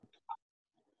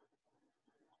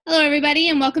Hello, everybody,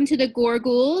 and welcome to the Gore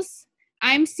Ghouls.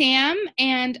 I'm Sam,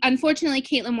 and unfortunately,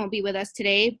 Caitlin won't be with us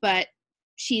today, but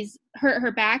she's hurt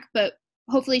her back, but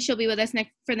hopefully she'll be with us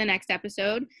for the next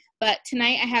episode. But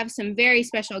tonight, I have some very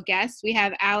special guests. We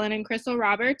have Alan and Crystal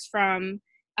Roberts from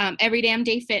Every Damn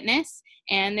Day Fitness,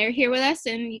 and they're here with us,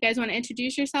 and you guys want to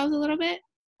introduce yourselves a little bit?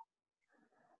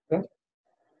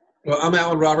 Well, I'm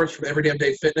Alan Roberts from Every Damn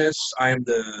Day Fitness. I'm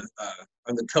the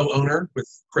co-owner with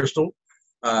Crystal.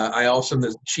 I also am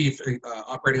the chief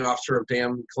operating officer of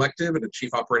Dam Collective and the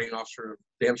chief operating officer of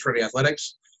Dam Serenity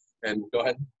Athletics. And go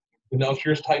ahead, announce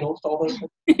your titles to all those. Hi,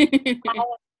 I'm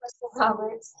Crystal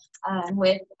Roberts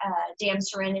with Dam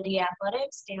Serenity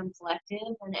Athletics, Dam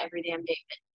Collective, and Every Damn Day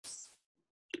Fitness.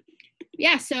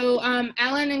 Yeah, so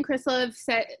Alan and Crystal have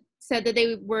said that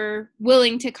they were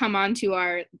willing to come on to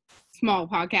our small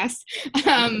podcast.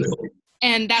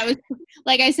 And that was,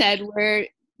 like I said, we're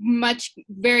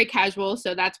very casual,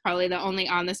 so that's probably the only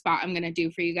on the spot I'm going to do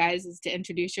for you guys is to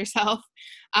introduce yourself.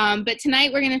 But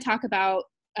tonight we're going to talk about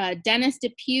Dennis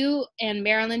Depew and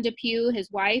Marilyn Depew,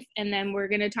 his wife, and then we're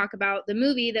going to talk about the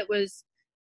movie that was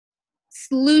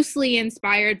loosely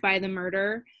inspired by the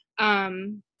murder,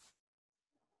 and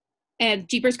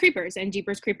Jeepers Creepers and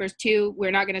Jeepers Creepers 2. We're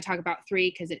not going to talk about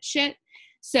 3 because it's shit.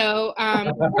 So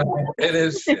it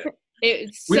is shit.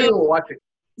 We didn't watch it.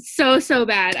 So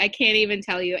bad. I can't even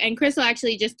tell you. And Crystal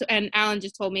actually and Alan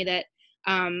just told me that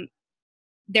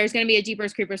there's going to be a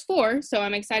Jeepers Creepers 4, so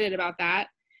I'm excited about that.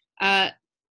 But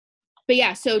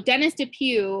yeah, so Dennis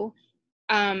Depew,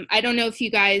 I don't know if you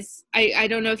guys, I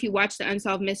don't know if you watched the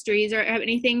Unsolved Mysteries or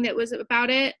anything that was about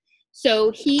it.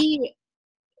 So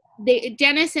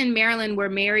Dennis and Marilyn were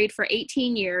married for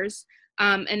 18 years.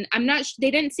 And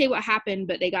they didn't say what happened,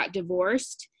 but they got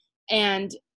divorced,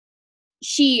 and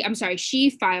she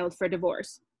filed for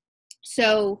divorce.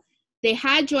 So they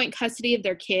had joint custody of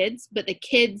their kids, but the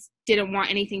kids didn't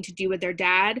want anything to do with their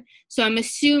dad. So I'm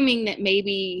assuming that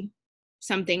maybe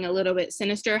something a little bit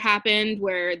sinister happened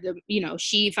where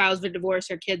she files for divorce,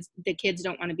 the kids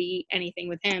don't want to be anything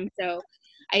with him. So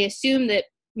I assume that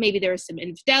maybe there was some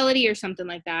infidelity or something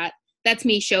like that. That's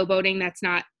me showboating. That's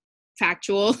not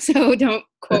factual, so don't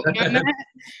quote me on that.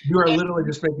 You are literally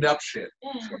just making up shit.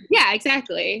 Yeah,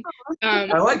 exactly. I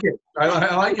like it.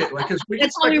 I like it. Like,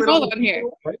 that's how we roll on here.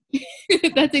 Right?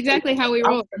 That's exactly how we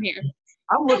roll from here.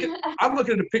 I'm looking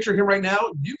at a picture of him right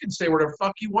now. You can say whatever the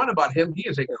fuck you want about him. He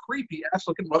is a creepy ass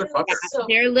looking motherfucker. Yeah,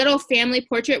 their little family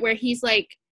portrait where he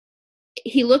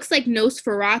looks like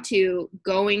Nosferatu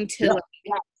going to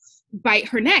bite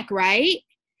her neck, right?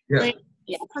 Yeah. Like,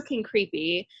 it's fucking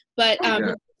creepy. But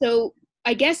so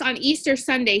I guess on Easter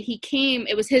Sunday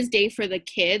it was his day for the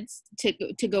kids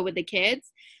to go with the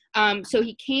kids. So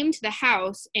he came to the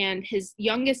house, and his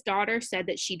youngest daughter said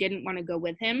that she didn't want to go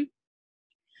with him.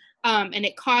 And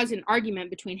it caused an argument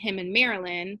between him and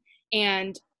Marilyn,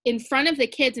 and in front of the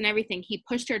kids and everything, he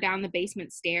pushed her down the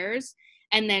basement stairs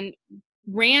and then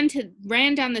ran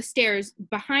down the stairs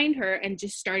behind her and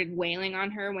just started wailing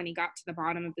on her when he got to the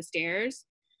bottom of the stairs.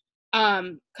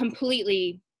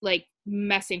 Completely like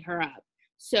messing her up.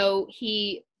 So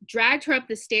he dragged her up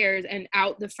the stairs and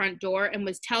out the front door and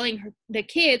was telling her, the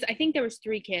kids, I think there was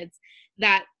 3 kids,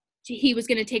 that he was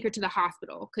going to take her to the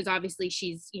hospital because obviously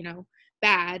she's,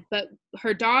 bad. But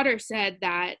her daughter said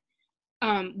that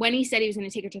when he said he was going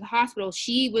to take her to the hospital,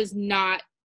 she was not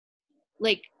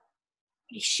like,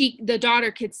 the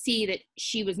daughter could see that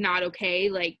she was not okay.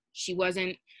 Like she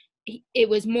wasn't, it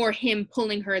was more him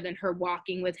pulling her than her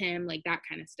walking with him, like that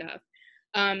kind of stuff.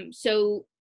 So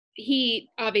he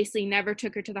obviously never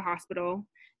took her to the hospital.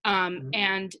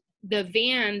 And the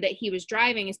van that he was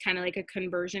driving is kind of like a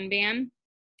conversion van.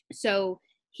 So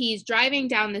he's driving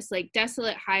down this like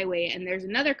desolate highway, and there's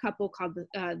another couple called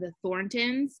the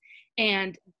Thorntons,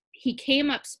 and he came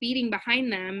up speeding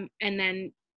behind them and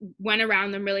then went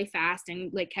around them really fast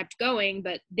and like kept going,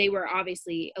 but they were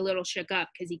obviously a little shook up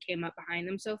because he came up behind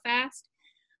them so fast.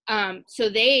 So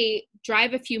they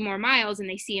drive a few more miles and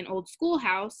they see an old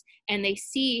schoolhouse, and they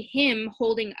see him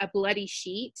holding a bloody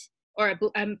sheet or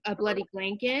a bloody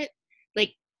blanket,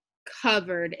 like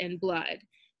covered in blood.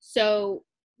 So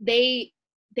they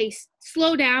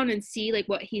slow down and see like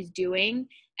what he's doing,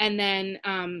 and then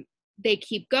they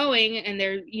keep going, and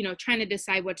they're trying to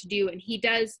decide what to do. And he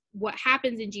does what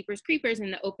happens in Jeepers Creepers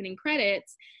in the opening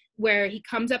credits, where he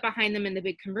comes up behind them in the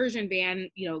big conversion van,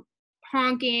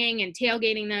 honking and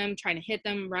tailgating them, trying to hit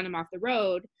them, run them off the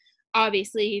road.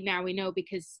 Obviously now we know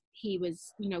because he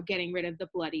was getting rid of the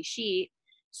bloody sheet.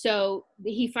 So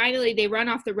they run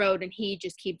off the road, and he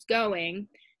just keeps going.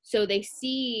 So they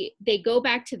go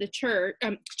back to the church,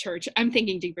 I'm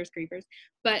thinking Jeepers Creepers,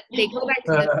 but they go back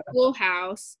to the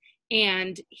schoolhouse,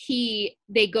 and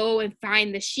they go and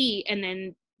find the sheet, and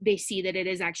then they see that it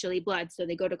is actually blood. So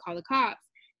they go to call the cops.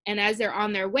 And as they're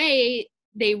on their way,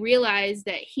 they realize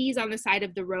that he's on the side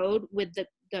of the road with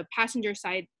the passenger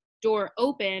side door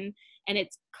open, and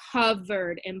it's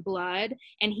covered in blood,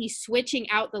 and he's switching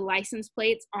out the license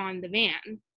plates on the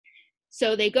van.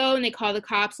 So they go and they call the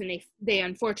cops, and they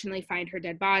unfortunately find her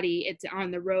dead body. It's on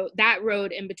the road, that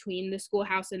road in between the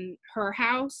schoolhouse and her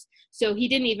house. So he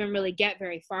didn't even really get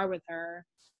very far with her.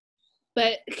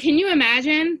 But can you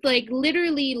imagine, like,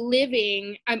 literally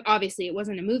living, obviously it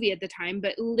wasn't a movie at the time,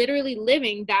 but literally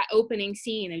living that opening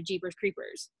scene of Jeepers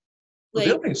Creepers. Like,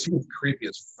 the opening scene is creepy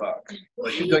as fuck.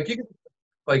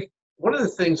 Like one of the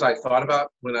things I thought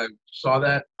about when I saw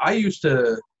that, I used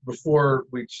to, before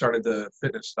we started the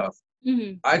fitness stuff,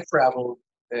 I traveled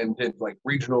and did like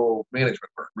regional management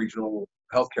work, regional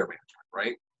healthcare management,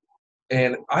 right?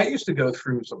 And I used to go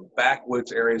through some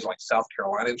backwoods areas like South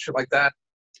Carolina and shit like that.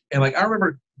 And like I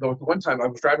remember the one time I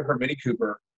was driving her Mini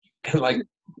Cooper, and like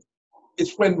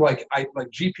it's when like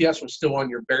GPS was still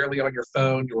barely on your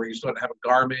phone, or you still had to have a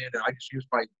Garmin, and I just used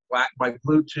my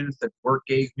Bluetooth that work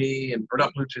gave me, or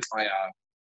not Bluetooth, my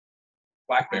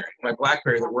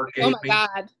BlackBerry that work gave me. Oh my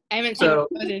God, I haven't seen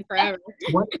those in forever.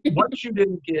 once you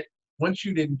didn't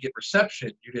get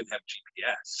reception, you didn't have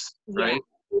GPS, right?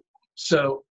 Yeah.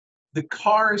 So the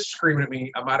car is screaming at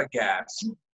me. I'm out of gas,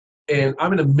 and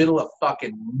I'm in the middle of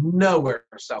fucking nowhere,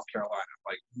 South Carolina,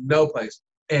 like no place,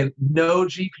 and no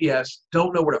GPS.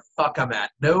 Don't know where the fuck I'm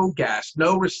at. No gas,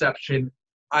 no reception.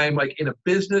 I'm like in a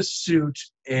business suit,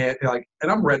 and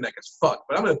I'm redneck as fuck,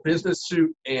 but I'm in a business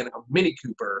suit and a Mini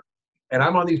Cooper. And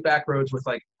I'm on these back roads with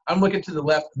I'm looking to the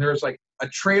left, and there's like a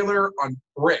trailer on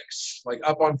bricks, like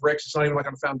up on bricks. It's not even like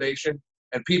on a foundation,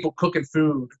 and people cooking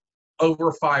food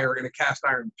over fire in a cast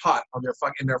iron pot on their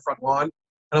front lawn.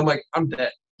 And I'm like, I'm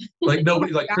dead. Like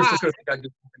nobody, like Crystal's gonna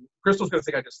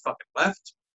think I just fucking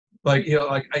left. And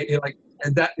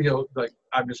that, like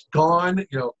I'm just gone.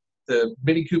 The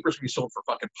Mini Coopers can be sold for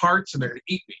fucking parts, and they're gonna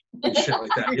eat me and shit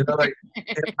like that.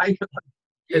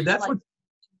 And that's what.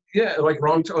 Yeah, like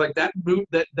wrong. Like that move,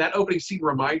 that opening scene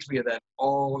reminds me of that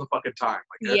all the fucking time.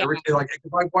 If I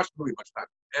watch the movie much time,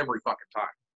 every fucking time.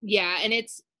 Yeah, and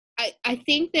I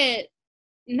think that,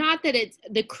 not that it's,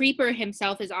 the creeper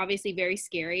himself is obviously very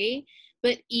scary,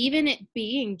 but even it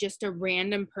being just a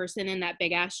random person in that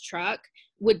big ass truck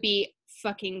would be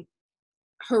fucking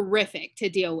horrific to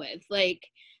deal with. Like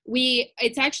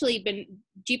it's actually been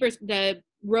Jeepers, the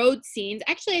road scenes.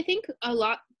 Actually, I think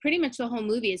pretty much the whole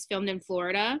movie is filmed in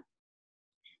Florida.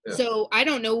 Yeah. So I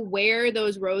don't know where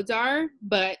those roads are,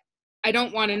 but I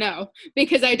don't want to know,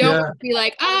 because I don't want to be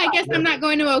like, I guess I'm not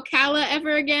going to Ocala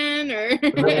ever again, or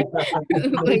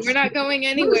like we're not going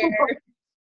anywhere.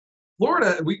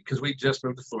 Florida, because we just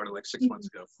moved to Florida like 6 months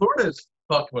ago. Florida is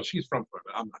fucking, well, she's from Florida,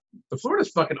 but I'm not. The Florida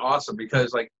is fucking awesome,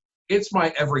 because like it's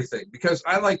my everything, because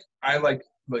I like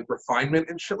refinement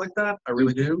and shit like that. I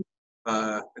really do,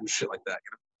 and shit like that,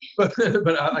 But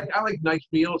I like nice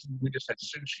meals, and we just had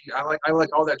sushi. I like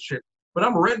all that shit. But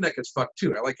I'm redneck as fuck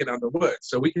too. I like it on the woods,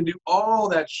 so we can do all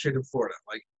that shit in Florida.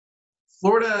 Like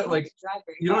Florida, like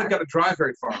you don't got to drive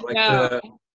very far. Like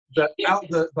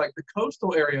the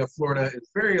coastal area of Florida is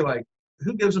very like,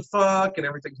 who gives a fuck, and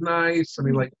everything's nice. I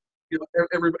mean, like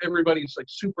everybody's like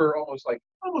super, almost like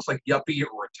yuppie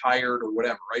or retired or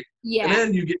whatever, right? Yeah.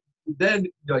 And then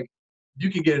you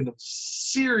can get into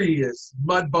serious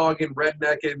mud bogging,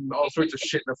 rednecking, all sorts of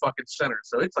shit in the fucking center.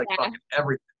 So it's like fucking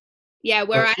everything. Yeah,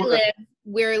 where I live,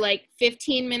 we're like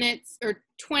 15 minutes or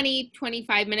 20,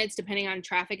 25 minutes, depending on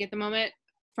traffic at the moment,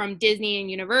 from Disney and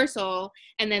Universal.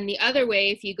 And then the other way,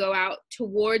 if you go out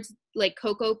towards like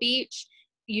Cocoa Beach,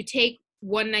 you take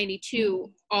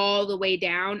 192 all the way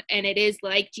down, and it is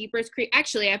like Jeepers Creek.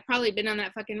 Actually, I've probably been on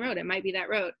that fucking road. It might be that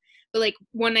road. But like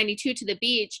 192 to the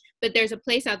beach. But there's a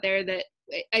place out there that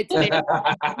it's been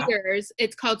years.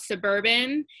 It's called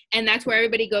Suburban, and that's where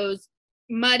everybody goes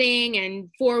mudding and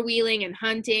four-wheeling and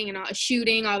hunting and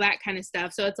shooting, all that kind of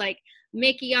stuff. So it's like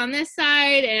Mickey on this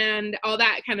side and all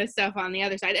that kind of stuff on the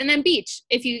other side, and then beach.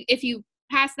 If you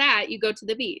pass that, you go to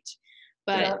the beach.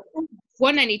 But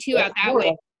 192 out that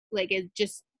way, like it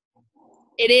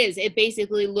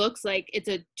basically looks like it's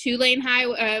a 2-lane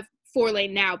highway,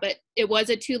 4-lane now, but it was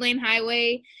a 2-lane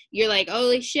highway. You're like,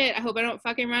 holy shit, I hope I don't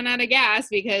fucking run out of gas,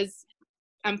 because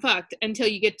I'm fucked, until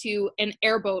you get to an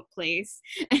airboat place,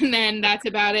 and then that's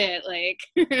about it. Like,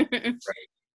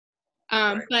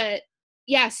 right. But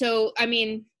yeah, so I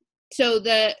mean, so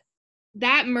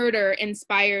that murder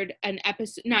inspired an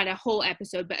episode, not a whole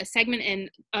episode, but a segment in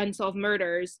Unsolved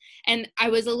Murders. And I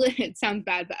was a little, it sounds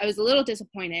bad, but I was a little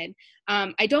disappointed.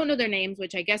 I don't know their names,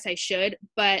 which I guess I should,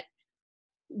 but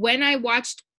when I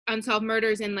watched Unsolved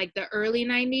Murders in like the early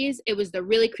 90s, it was the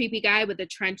really creepy guy with the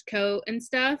trench coat and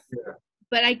stuff. Yeah.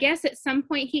 But I guess at some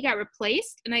point he got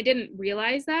replaced, and I didn't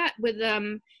realize that with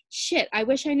shit. I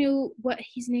wish I knew what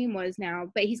his name was now,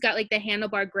 but he's got like the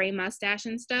handlebar gray mustache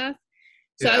and stuff.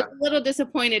 So I was a little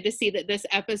disappointed to see that this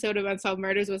episode of Unsolved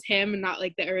Murders was him and not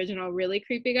like the original really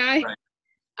creepy guy. Right.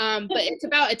 But it's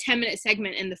about a 10-minute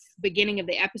segment in the beginning of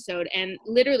the episode, and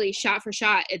literally shot for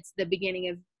shot, it's the beginning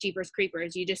of Jeepers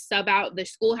Creepers. You just sub out the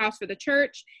schoolhouse for the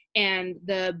church and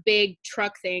the big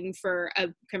truck thing for a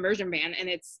conversion van, and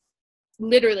it's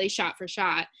literally shot for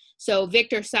shot. So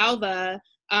Victor Salva,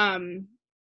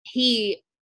 he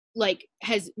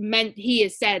has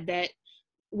said that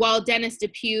while Dennis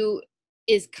Depew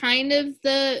is kind of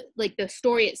the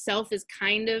story itself is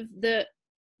kind of the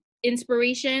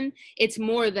inspiration, it's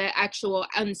more the actual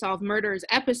Unsolved Murders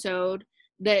episode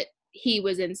that he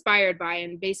was inspired by,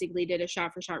 and basically did a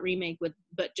shot for shot remake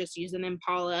but just using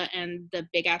Impala and the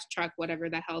big ass truck, whatever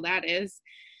the hell that is.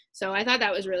 So I thought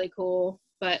that was really cool.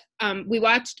 But I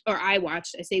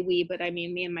say we, but I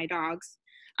mean me and my dogs.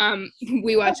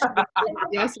 We watched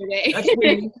yesterday.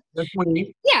 That's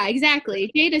we. Yeah,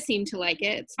 exactly. Jada seemed to like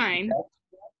it. It's fine.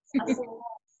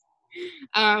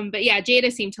 But yeah,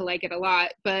 Jada seemed to like it a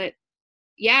lot. But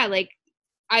yeah, like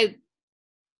I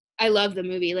love the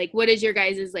movie. Like, what is your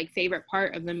guys' like favorite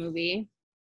part of the movie?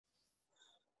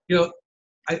 You know,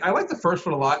 I like the first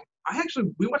one a lot.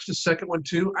 We watched the second one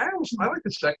too. I like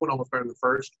the second one almost better than the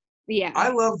first. Yeah. I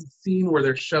love the scene where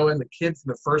they're showing the kids in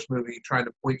the first movie trying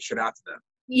to point shit out to them.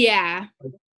 Yeah.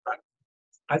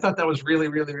 I thought that was really,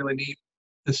 really, really neat.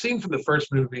 The scene from the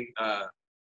first movie,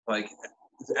 like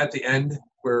at the end,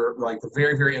 where like the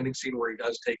very, very ending scene where he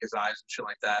does take his eyes and shit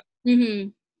like that. Mm-hmm.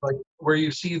 Like where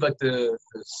you see like the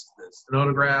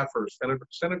stenograph or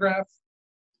stenograph.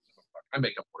 I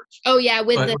make up words. Oh yeah,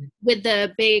 with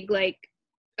the big like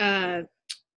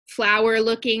flower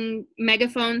looking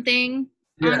megaphone thing.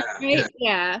 Yeah, right?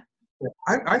 Yeah.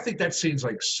 I think that scene's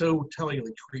like so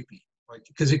tellingly creepy, like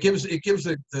because it gives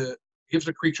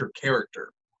the creature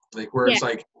character, like where it's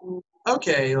like,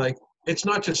 okay, like it's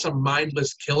not just some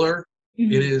mindless killer.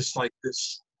 Mm-hmm. It is like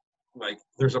this, like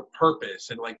there's a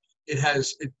purpose, and like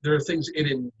there are things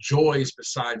it enjoys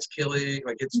besides killing.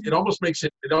 Like it almost makes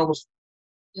it almost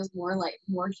feels more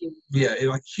human. Yeah, it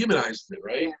like humanizes it,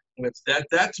 right? Yeah. And it's that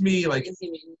to me like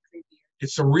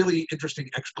it's a really interesting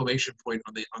exclamation point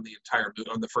on the entire movie,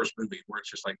 on the first movie, where it's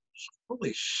just like,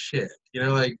 holy shit, you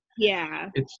know, like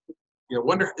it's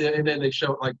wonder. And then they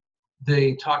show like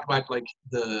they talk about like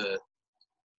the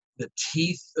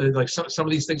teeth, like some of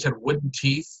these things had wooden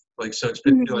teeth, like so it's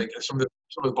been like some of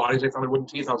the bodies they found had wooden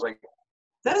teeth. I was like,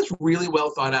 that is really well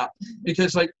thought out,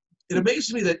 because like it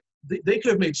amazes me that they could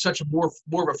have made such a more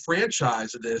of a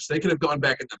franchise of this. They could have gone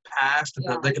back in the past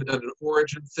and they could have done an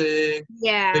origin thing.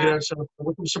 Yeah. They could have some.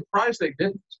 I'm surprised they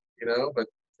didn't,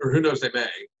 or who knows, they may,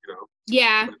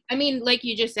 Yeah. I mean, like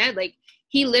you just said, like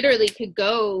he literally could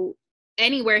go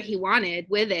anywhere he wanted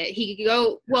with it. He could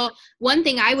go, well, one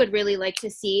thing I would really like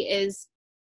to see is,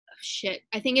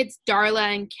 I think it's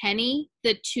Darla and Kenny,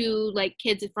 the two like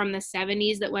kids from the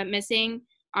 70s that went missing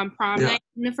on prom night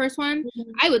in the first one.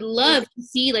 I would love to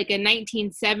see like a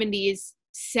 1970s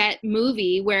set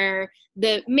movie where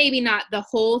maybe not the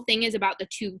whole thing is about the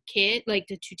two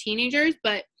teenagers,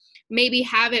 but maybe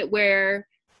have it where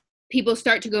people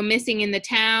start to go missing in the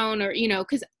town, or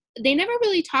because they never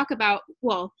really talk about,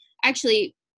 well,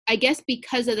 actually I guess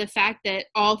because of the fact that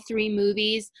all three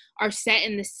movies are set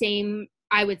in the same,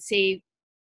 I would say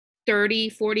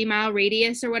 30-40 mile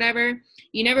radius or whatever,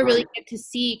 you never really get to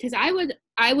see, because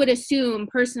I would assume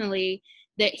personally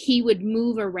that he would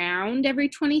move around every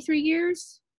 23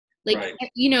 years. Like,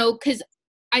 because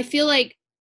I feel like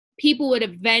people would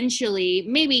eventually,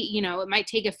 maybe, it might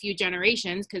take a few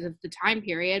generations because of the time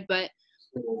period, but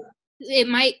it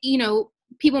might,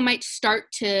 people might start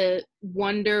to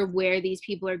wonder where these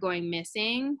people are going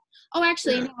missing. Oh,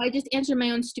 actually, no, I just answered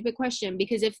my own stupid question,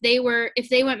 because if they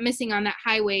went missing on that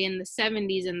highway in the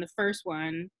 70s in the first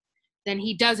one, then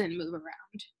he doesn't move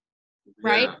around.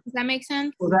 Right? Yeah. Does that make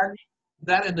sense? Well,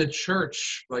 that in the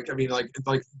church, like, I mean, like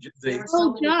they.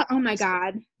 Oh my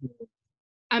God!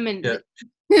 I'm in. Yeah.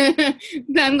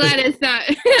 I'm glad it's not.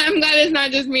 I'm glad it's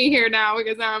not just me here now,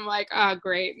 because now I'm like, oh,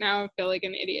 great. Now I feel like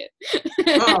an idiot.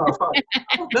 No,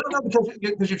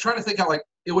 because you're trying to think how like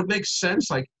it would make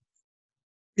sense. Like,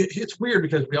 it's weird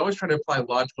because we always try to apply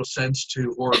logical sense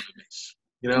to horror movies.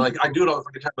 Like I do it all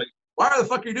the time. Like, why the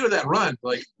fuck are you doing that? Run.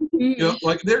 Like, you know,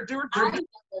 like they're the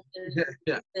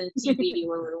TV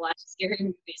when we watch scary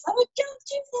movies. I'm like, don't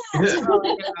do that. Yeah. Oh,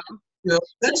 no. You know,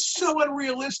 that's so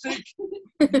unrealistic.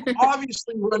 You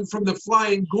obviously run from the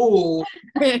flying ghoul,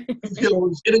 you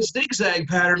know, in a zigzag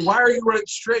pattern. Why are you running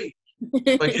straight?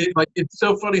 Like it's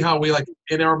so funny how we like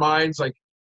in our minds, like,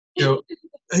 you know,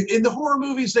 in the horror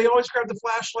movies they always grab the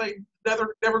flashlight,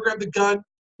 never grab the gun.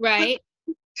 Right.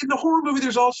 But in the horror movie,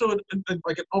 there's also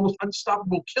like an almost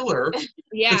unstoppable killer.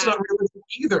 Yeah. It's not realistic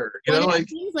either. You Well, know, it like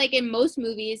seems like in most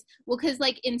movies, well, because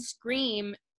like in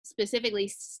Scream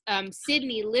specifically,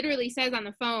 Sydney literally says on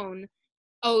the phone,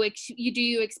 "Oh, do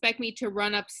you expect me to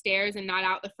run upstairs and not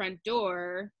out the front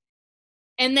door?"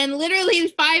 And then literally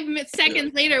 5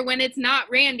 seconds later, when it's not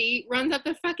Randy, runs up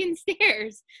the fucking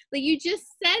stairs. Like, you just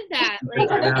said that. Like,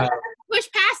 push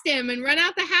past him and run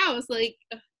out the house. Like,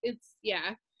 it's,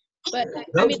 yeah. But,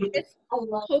 I mean, just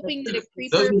hoping that a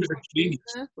creeper... Those movies are genius.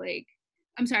 Stuff, like,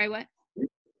 I'm sorry, what?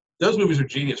 Those movies are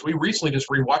genius. We recently just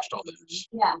rewatched all those.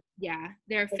 Yeah. Yeah,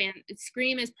 they're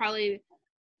Scream is probably...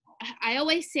 I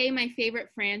always say my favorite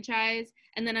franchise,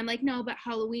 and then I'm like, no, but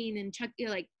Halloween and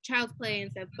like Child's Play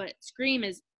and stuff, but Scream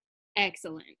is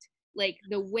excellent. Like,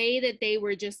 the way that they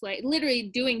were just like literally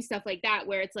doing stuff like that,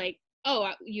 where it's like, oh,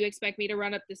 you expect me to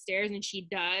run up the stairs, and she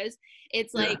does.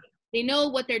 It's like, they know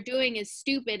what they're doing is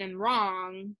stupid and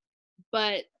wrong,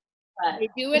 but they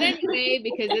do it anyway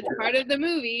because it's part of the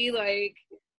movie. Like,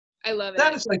 I love it.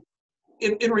 That is like,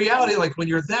 in reality, like when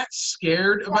you're that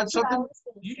scared about something,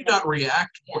 you do not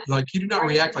react. Like you do not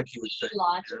react like you would think. You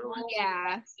know?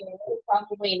 Yeah.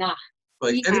 Probably not.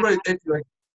 Like anybody,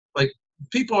 like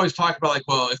people always talk about like,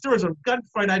 well, if there was a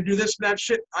gunfight, I'd do this and that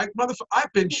shit. I've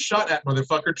been shot at,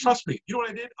 motherfucker. Trust me. You know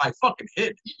what I did? I fucking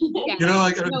hid. Yeah. You know,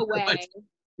 like No way. Like,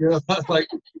 you know, like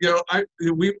you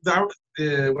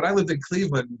know, when I lived in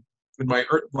Cleveland in my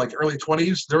early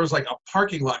 20s, there was like a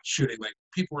parking lot shooting. Like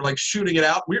people were like shooting it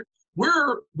out.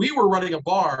 We were running a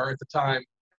bar at the time,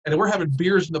 and we're having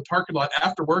beers in the parking lot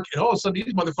after work, and all of a sudden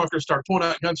these motherfuckers start pulling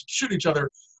out guns and shoot each other.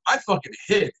 I fucking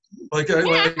hid. I'm gonna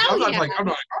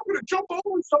jump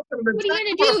over something and then what are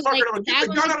you gonna do? Like, get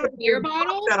the gun out of a beer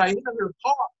bottle? that I hit in their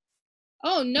paw.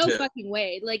 Oh, no fucking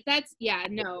way. Like, that's,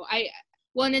 no.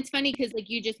 Well, and it's funny because, like,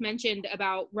 you just mentioned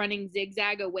about running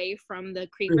zigzag away from the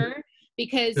creeper,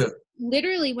 because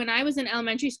literally when I was in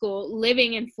elementary school,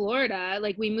 living in Florida,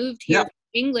 like, we moved here from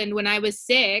England when I was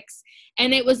 6,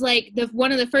 and it was, like,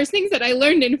 one of the first things that I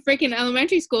learned in freaking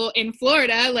elementary school in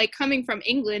Florida, like, coming from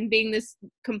England, being this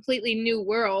completely new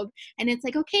world, and it's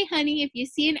like, okay, honey, if you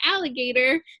see an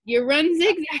alligator, you run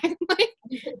zigzag. Like,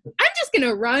 I'm just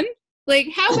gonna run. Like,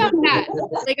 how about that?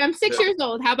 Like, I'm 6 years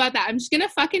old. How about that? I'm just gonna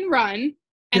fucking run,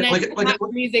 and then not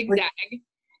zigzag. Like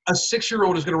a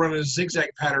 6-year-old is gonna run in a zigzag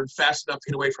pattern fast enough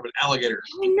to get away from an alligator.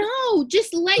 I know.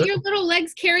 Just let your little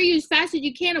legs carry you as fast as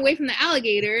you can away from the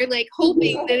alligator, like,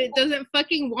 hoping that it doesn't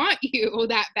fucking want you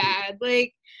that bad.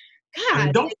 Like, God. I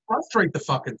mean, don't frustrate the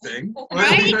fucking thing.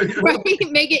 Right?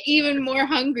 Make it even more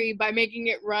hungry by making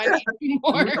it run even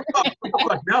more.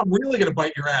 Now I'm really gonna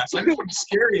bite your ass. I just want to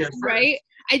scare you at first. Right?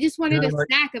 I just wanted a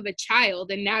snack of a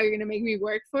child, and now you're gonna make me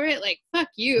work for it? Like, fuck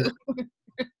you.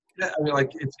 Yeah, I mean,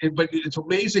 like, but it's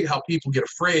amazing how people get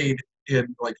afraid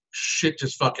and like shit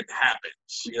just fucking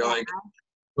happens. You know, like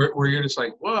where you're just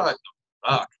like, what the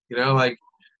fuck? You know, like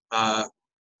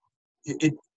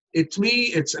it to me,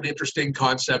 it's an interesting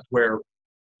concept where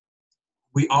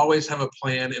we always have a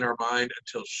plan in our mind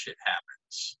until shit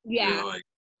happens. Yeah. You know, like,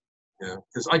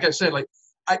 because like I said, like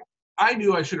I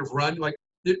knew I should have run. Like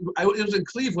it was in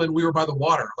Cleveland. We were by the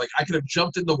water. Like I could have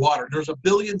jumped in the water. There's a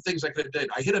billion things I could have done.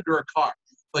 I hid under a car.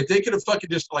 Like they could have fucking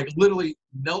just like literally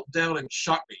knelt down and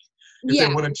shot me if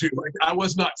they wanted to. Like I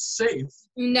was not safe.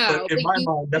 No, but in my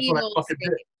mind, that's what I fucking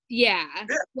did. Yeah.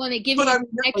 Well, and it gives you an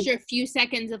extra few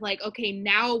seconds of like, okay,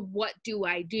 now what do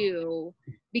I do?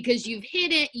 Because you've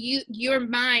hit it. Your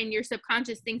mind, your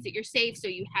subconscious thinks that you're safe, so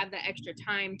you have that extra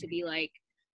time to be like,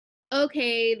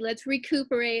 okay, let's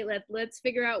recuperate. Let's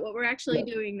figure out what we're actually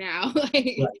doing now.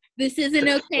 Like, this isn't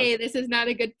okay. This is not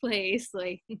a good place.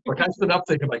 Like I stood up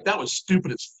thinking, like, that was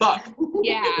stupid as fuck.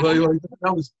 Yeah. Like,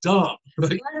 that was dumb.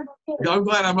 Like, I'm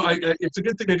glad it's a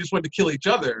good thing they just went to kill each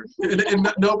other. And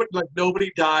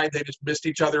nobody died. They just missed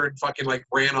each other and fucking like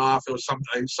ran off. It was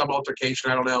some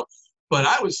altercation. I don't know. But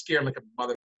I was scared like a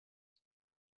mother.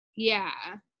 Yeah.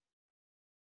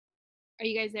 Are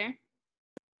you guys there?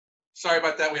 Sorry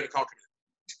about that. We had a call.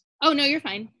 Oh, no, you're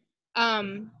fine.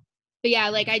 But yeah,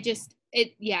 like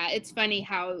it's funny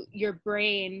how your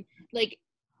brain, like,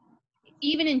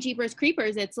 even in Jeepers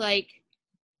Creepers, it's like,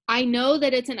 I know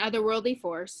that it's an otherworldly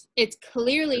force. It's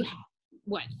clearly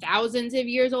what, thousands of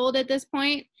years old at this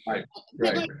point. Right.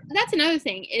 But like, that's another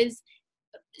thing is,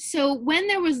 so when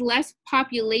there was less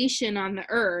population on the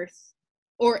earth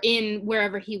or in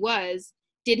wherever he was,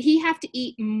 did he have to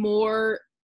eat more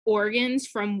organs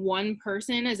from one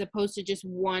person as opposed to just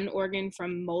one organ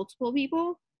from multiple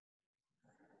people?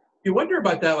 You wonder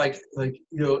about that, like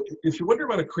if you wonder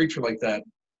about a creature like that,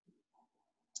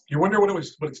 you wonder what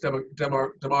its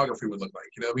demography would look like.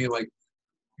 You know what I mean? Like,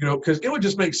 because it would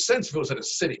just make sense if it was in a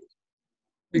city.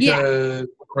 Because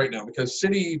right now, because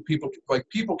city people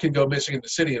can go missing in the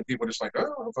city, and people are just like,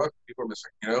 oh fuck, people are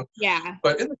missing, Yeah.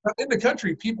 But in the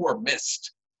country, people are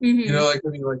missed. Mm-hmm.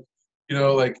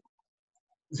 Like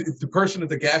the person at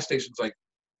the gas station's like,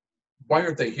 why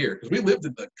aren't they here? Because we lived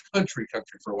in the country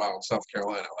for a while in South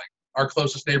Carolina. Like our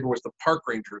closest neighbor was the park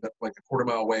ranger, that like a quarter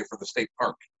mile away from the state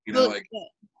park.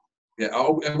 Yeah.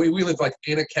 Oh, and we lived like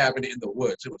in a cabin in the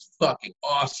woods. It was fucking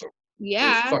awesome.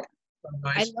 Yeah. It was fucking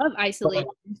nice. I love isolation.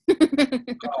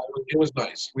 It was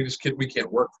nice. We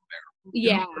can't work from there.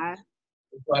 Yeah.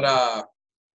 But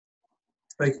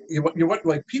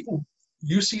like people,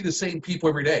 you see the same people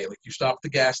every day. Like you stop at the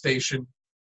gas station,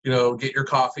 get your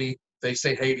coffee. They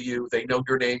say hey to you. They know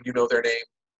your name. You know their name.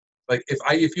 Like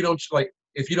if you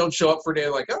don't show up for a day,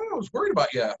 like, oh, I was worried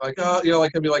about you. Like,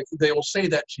 they will say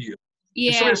that to you.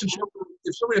 Yeah. If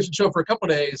somebody doesn't show up for a couple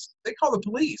of days, they call the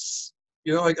police.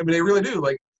 They really do.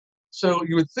 Like, so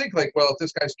you would think like, well, if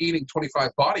this guy's eating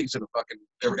 25 bodies in a fucking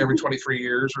every 23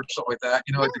 years or something like that,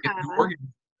 like to get new organs.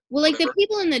 Well, like the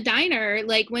people in the diner,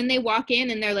 like when they walk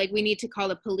in and they're like, we need to call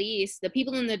the police. The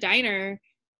people in the diner,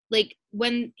 like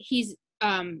when he's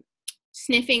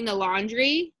sniffing the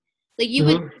laundry, like you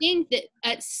would think that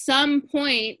at some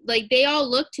point, like they all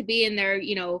look to be in their,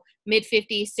 mid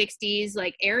 50s, 60s,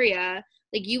 like area.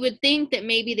 Like you would think that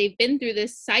maybe they've been through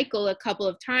this cycle a couple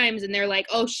of times and they're like,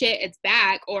 oh shit, it's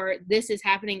back, or this is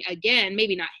happening again.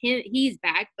 Maybe not he's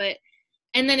back, but,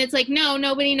 and then it's like, no,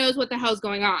 nobody knows what the hell's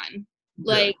going on.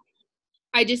 Like,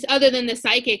 other than the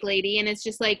psychic lady, and it's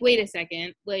just like, wait a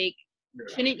second, like,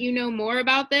 shouldn't you know more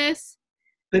about this?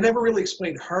 They never really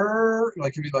explained her.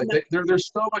 Like,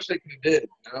 there's so much they could have did,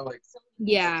 like,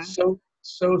 yeah. So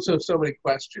many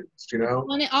questions,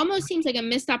 Well, and it almost seems like a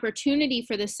missed opportunity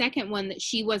for the second one that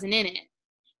she wasn't in it.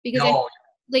 Because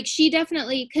like she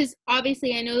definitely, because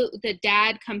obviously I know the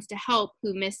dad comes to help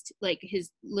who missed, like his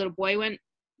little boy went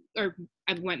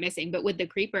missing, but with the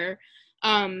creeper,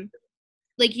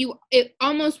 like it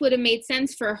almost would have made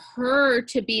sense for her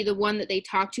to be the one that they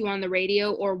talked to on the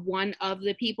radio, or one of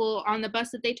the people on the bus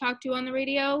that they talked to on the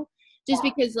radio, just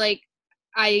because like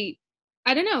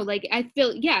I don't know, like I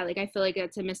feel like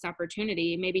that's a missed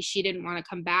opportunity. Maybe she didn't want to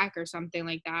come back or something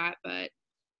like that, but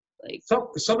like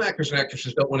some actors and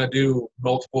actresses don't want to do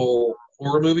multiple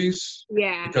horror movies.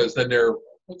 Yeah. Because then they're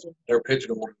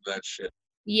pigeonholed into that shit.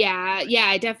 Yeah,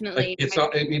 I definitely. Like, it's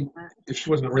not. I mean, if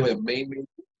she wasn't really a main.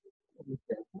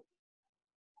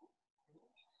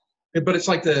 But it's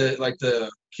like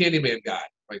the Candyman guy.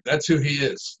 Like that's who he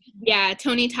is. Yeah,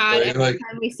 Tony Todd. Right? Every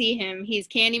time we see him, he's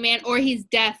Candyman, or he's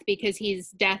Death, because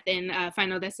he's Death in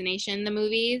Final Destination, the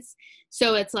movies.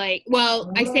 So it's like, well,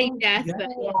 I say Death, but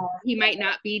he might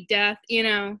not be Death,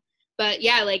 But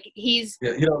yeah, like he's.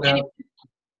 Yeah, you don't know.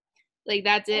 Like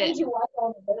that's it. Did you watch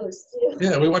all of those too?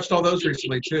 Yeah, we watched all those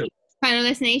recently too. Final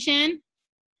Destination.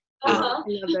 I love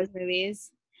those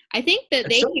movies. I think that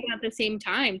they came out the same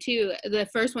time too. The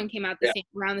first one came out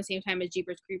around the same time as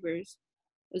Jeepers Creepers.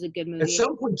 It was a good movie. At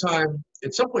some point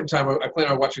in time, I plan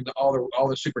on watching all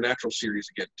the Supernatural series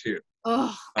again too.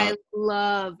 Oh, I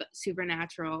love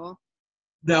Supernatural.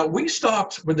 Now we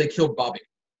stopped when they killed Bobby,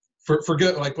 for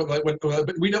good. Like when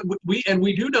but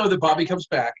we do know that Bobby comes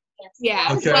back. Yeah.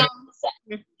 Okay. Well,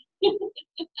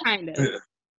 kind of. Yeah.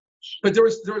 But there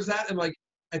was that, and like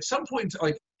at some point,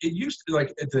 like it used to,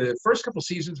 like at the first couple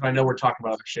seasons, and I know we're talking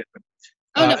about other shit, but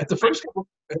at the first couple,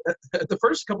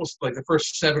 like the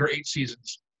first 7 or 8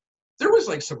 seasons, there was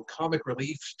like some comic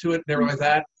relief to it and everything like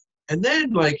that. And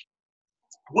then like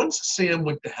once Sam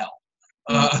went to hell,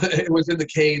 it was in the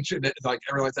cage and like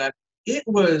everything like that. It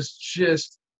was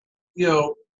just,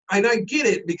 and I get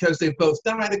it because they've both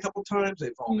died a couple times.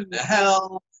 They've all been to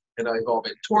hell, and they've all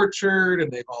been tortured,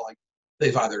 and they've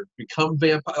either become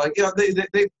vampire, like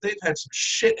they've had some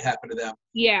shit happen to them.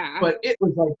 Yeah. But it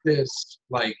was like this,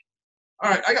 like, all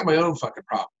right, I got my own fucking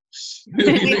problems.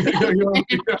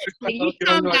 You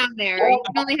calm down there. You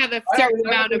can only have a certain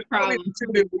amount of problems.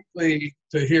 To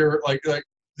hear like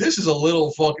this is a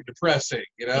little fucking depressing,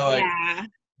 like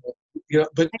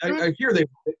but I hear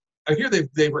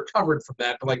they've recovered from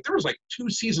that. But like there was like 2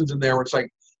 seasons in there where it's like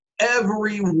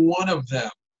every one of them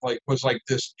like was like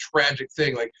this tragic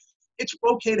thing. Like it's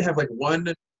okay to have like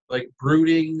one like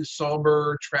brooding,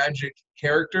 somber, tragic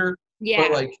character, Yeah.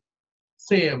 but like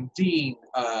Sam, Dean,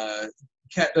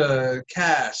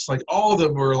 Cass, like all of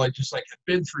them were like just like had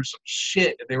been through some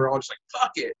shit, and they were all just like,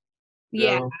 "Fuck it."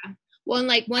 Yeah. Know? Well, and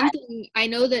like one thing I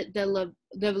know that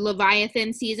the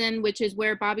Leviathan season, which is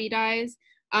where Bobby dies,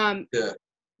 Yeah.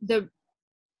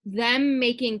 Them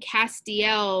making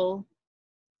Castiel.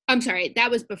 I'm sorry, that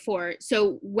was before.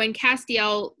 So when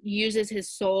Castiel uses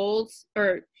his souls,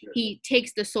 or he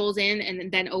takes the souls in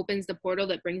and then opens the portal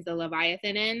that brings the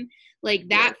Leviathan in, like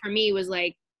that for me was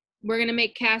like, we're gonna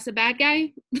make Cass a bad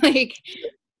guy. Like,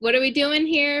 what are we doing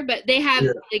here? But they have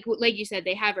like you said,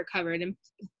 they have recovered, and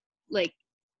like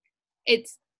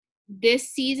it's this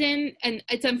season, and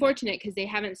it's unfortunate because they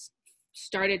haven't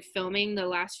started filming the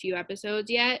last few episodes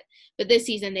yet. But this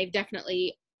season, they've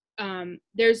definitely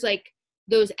there's like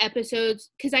those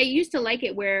episodes, because I used to like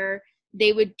it where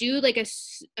they would do like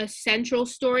a central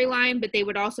storyline, but they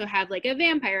would also have like a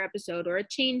vampire episode or a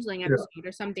changeling episode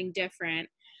or something different.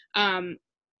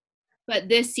 But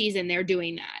this season they're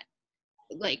doing that,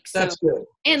 like, so. That's good.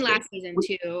 And last season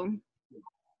too.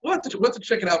 We'll have to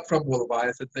check it out from the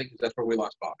Leviathan thing, because that's where we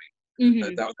lost Bobby.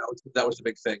 Mm-hmm. That was the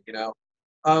big thing, you know.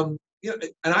 You know,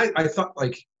 and I thought,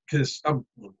 like, because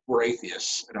we're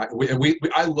atheists, and I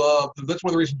love, that's one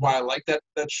of the reasons why I like that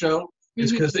show,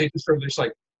 is because they just are just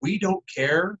like, we don't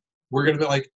care. We're gonna be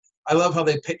like, I love how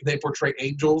they portray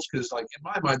angels, because like in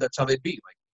my mind that's how they'd be,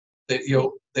 like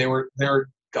they're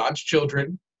God's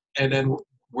children, and then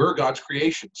we're God's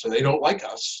creation, so they don't like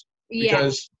us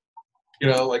because you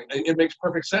know, like, it makes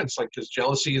perfect sense, like, because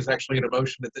jealousy is actually an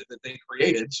emotion that they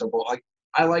created. So, but like,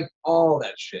 I like all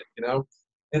that shit, you know.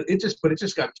 And it just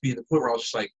got to be the point where I was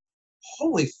just like,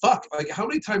 holy fuck! Like, how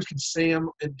many times can Sam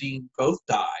and Dean both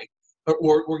die,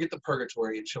 or get the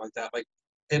purgatory and shit like that? Like,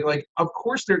 and like, of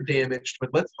course they're damaged, but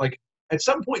let's, like, at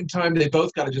some point in time, they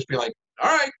both got to just be like, all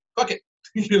right, fuck it,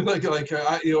 you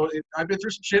know, I've been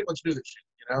through some shit. Let's do this shit,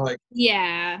 you know, like.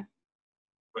 Yeah.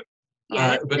 But we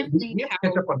have to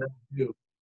catch up on that too.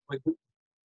 Like,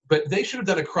 but they should have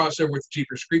done a crossover with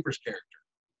Jeepers Creepers character.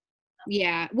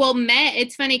 Yeah. Well, Meg,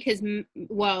 it's funny because,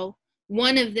 well,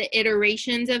 one of the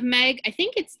iterations of Meg, I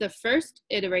think it's the first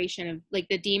iteration of like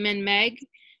the demon Meg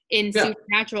in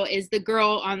Supernatural, is the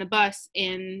girl on the bus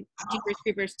in Jeepers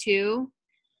Creepers 2,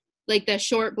 like the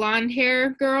short blonde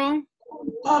hair girl.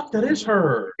 Fuck, that is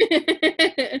her.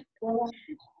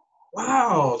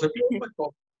 Wow.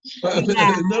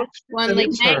 One, like,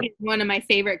 Meg is one of my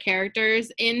favorite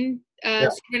characters in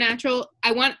Supernatural.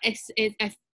 I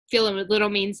feel a little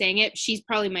mean saying it. She's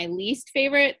probably my least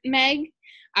favorite Meg.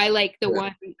 I like the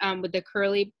one with the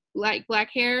curly black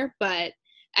hair, but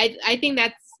I think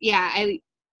that's I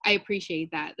appreciate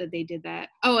that they did that.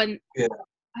 Oh, and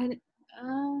do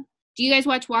you guys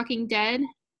watch Walking Dead?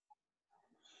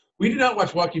 We did not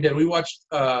watch Walking Dead. We watched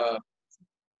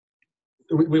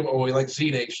we like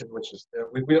Z Nation, which is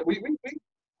we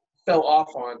fell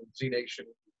off on Z Nation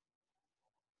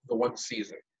the one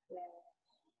season.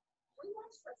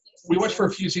 We watched for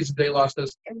a few seasons. They lost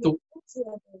us.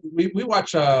 We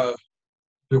watch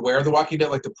Beware of the Walking Dead,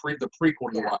 like the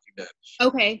prequel to The Walking Dead.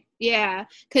 Okay, yeah,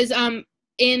 because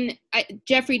in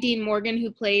Jeffrey Dean Morgan,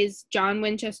 who plays John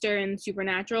Winchester in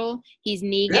Supernatural, he's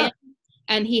Negan,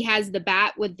 and he has the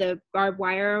bat with the barbed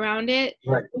wire around it.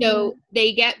 Right. So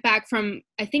they get back from,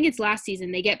 I think it's last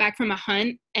season, they get back from a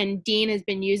hunt, and Dean has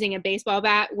been using a baseball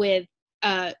bat with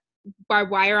barbed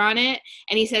wire on it,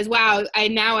 and he says, "Wow,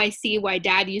 I see why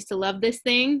Dad used to love this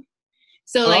thing."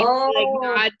 So like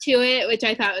nod to it, which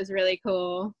I thought was really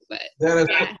cool. But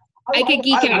I could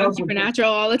geek out on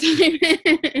Supernatural all the time.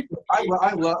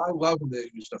 I love when they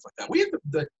do stuff like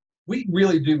that. We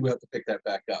really do have to pick that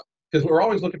back up, because we're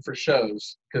always looking for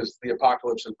shows, because the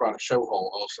apocalypse has brought a show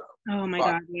hole also. Oh my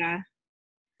god, yeah.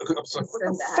 I'm like, what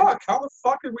the fuck? How the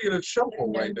fuck are we in a show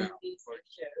hole right now?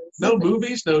 No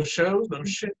movies, no shows, no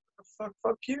shit.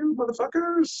 Fuck you,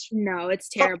 motherfuckers. No, it's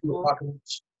terrible.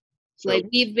 Like,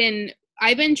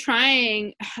 I've been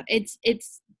trying, it's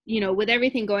you know, with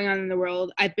everything going on in the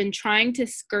world, I've been trying to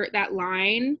skirt that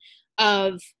line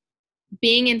of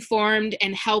being informed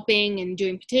and helping and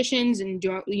doing petitions and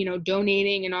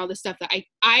donating and all the stuff that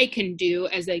I can do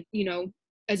as a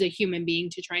human being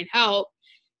to try and help,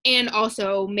 and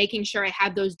also making sure I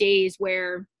have those days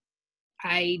where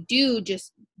I do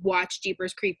just watch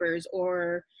Jeepers Creepers,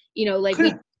 or like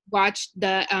we watched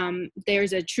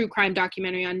there's a true crime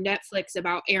documentary on Netflix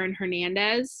about Aaron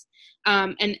Hernandez,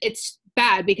 and it's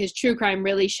bad because true crime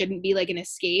really shouldn't be like an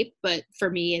escape, but for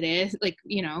me it is, like,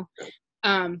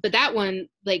 but that one,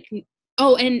 like,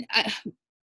 and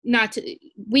not to,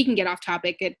 we can get off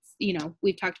topic. It's, you know,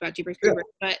 we've talked about Jeepers Creepers,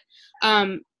 but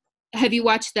have you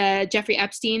watched the Jeffrey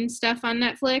Epstein stuff on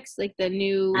Netflix? Like the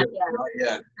new,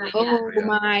 oh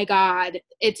my God,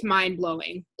 it's mind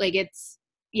blowing. Like it's,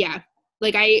 yeah,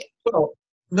 like well,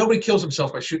 nobody kills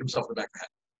himself by shooting himself in the back of the head.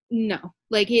 No,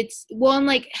 like it's, well, and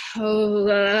like,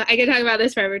 I can talk about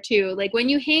this forever too. Like when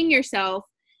you hang yourself,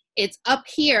 it's up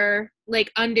here,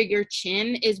 like under your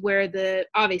chin is where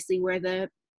obviously where the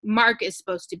mark is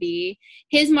supposed to be.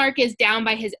 His mark is down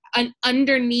by his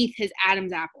underneath his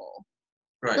Adam's apple.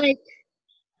 Right. Like,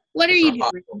 what are you doing?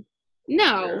 Possible.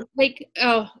 No, like,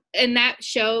 and that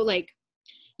show, like,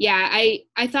 yeah,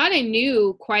 I thought I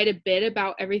knew quite a bit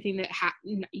about everything that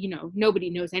happened. You know, nobody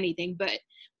knows anything, but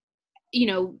you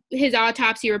know, his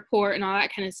autopsy report and all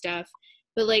that kind of stuff.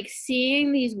 But like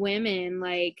seeing these women,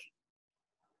 like,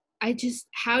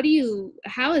 how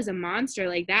is a monster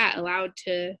like that allowed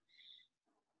to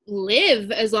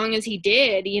live as long as he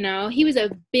did? You know, he was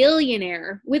a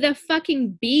billionaire with a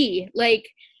fucking B. Like,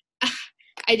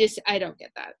 I don't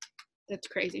get that. That's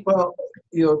crazy. Well,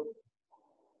 you know,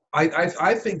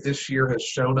 I think this year has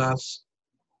shown us,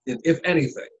 if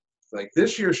anything, like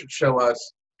this year should show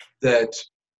us that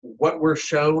what we're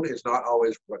shown is not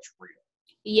always what's real.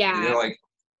 Yeah. You know, like,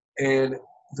 and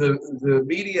the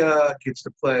media gets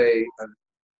to play a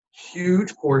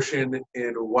huge portion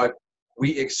in what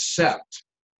we accept.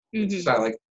 So,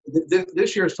 like,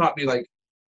 this year has taught me, like,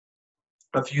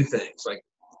 a few things. Like,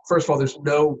 first of all, there's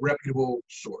no reputable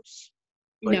source.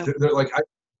 Like, no.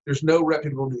 There's no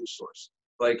reputable news source.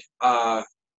 Like, you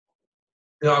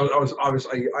know, it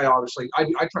honestly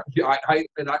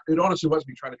was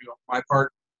me trying to do my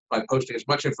part by posting as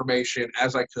much information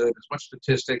as I could, as much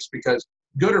statistics, because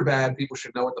good or bad, people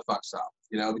should know what the fuck's up,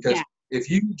 you know, because if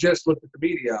you just look at the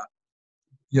media,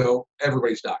 you know,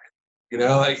 everybody's dying, you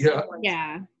know, like,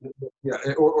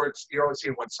 or it's, you're only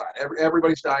seeing one side.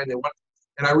 Everybody's dying.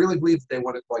 And I really believe that they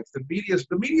want it, like, the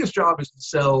media's job is to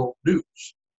sell news.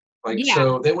 Like,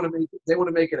 so they want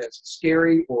to make it as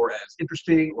scary or as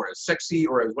interesting or as sexy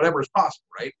or as whatever is possible,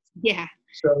 right? Yeah.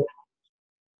 So,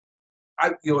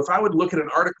 if I would look at an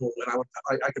article and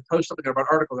I could post something about an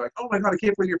article, they're like, oh my God, I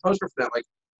can't believe you're posting for that. Like,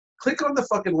 click on the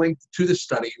fucking link to the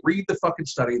study, read the fucking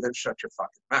study, then shut your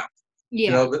fucking mouth. Yeah.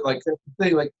 You know, but like that's the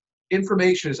thing, like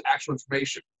information is actual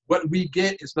information. What we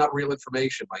get is not real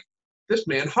information. Like, this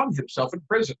man hung himself in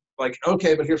prison. Like,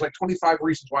 okay, but here's like 25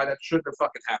 reasons why that shouldn't have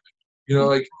fucking happened. You know,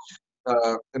 like,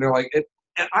 and they're like,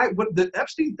 what the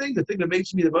Epstein thing, the thing that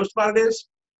makes me the most about it is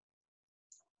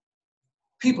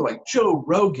people like Joe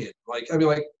Rogan, like, I mean,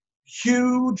 like,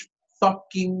 huge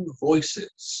fucking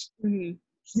voices,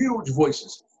 huge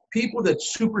voices, people that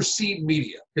supersede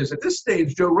media. Because at this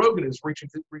stage, Joe Rogan is reaching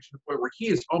the point where he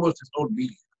is almost his own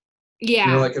media. Yeah.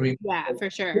 You know, like, I mean, yeah, for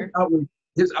sure.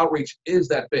 His outreach is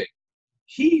that big.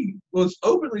 He was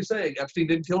openly saying Epstein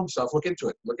didn't kill himself. Look into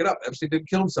it. Look it up. Epstein didn't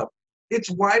kill himself. It's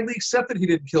widely accepted he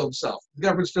didn't kill himself. The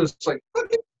government's just like,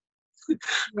 you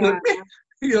know,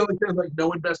 like, there's like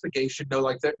no investigation, no,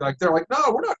 like that, like they're like, no,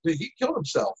 we're not. He killed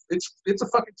himself. It's a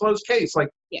fucking closed case. Like,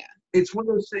 it's one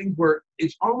of those things where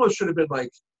it almost should have been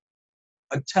like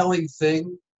a telling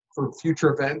thing for future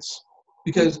events,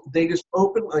 because they just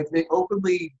openly,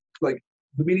 like,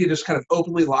 the media just kind of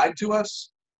openly lied to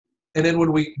us. And then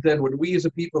when we as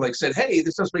a people, like, said, hey,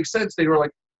 this doesn't make sense, they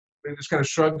just kind of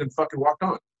shrugged and fucking walked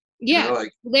on. Yeah, you know,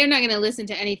 like, they're not going to listen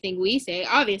to anything we say.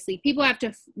 Obviously, people have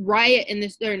to riot in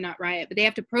this, or not riot, but they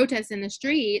have to protest in the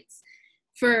streets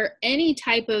for any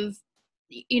type of,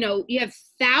 you know, you have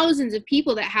thousands of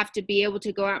people that have to be able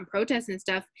to go out and protest and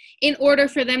stuff in order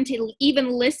for them to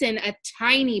even listen a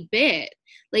tiny bit.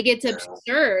 Like, it's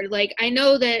absurd. Like, I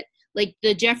know that, like,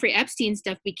 the Jeffrey Epstein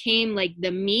stuff became, like, the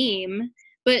meme,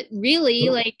 but really,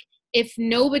 like, if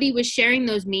nobody was sharing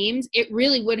those memes, it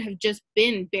really would have just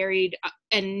been buried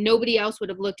and nobody else would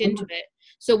have looked into it.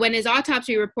 So when his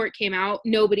autopsy report came out,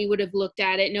 nobody would have looked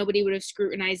at it. Nobody would have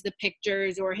scrutinized the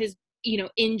pictures or his, you know,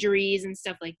 injuries and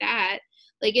stuff like that.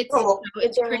 Like, it's,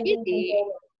 it's crazy.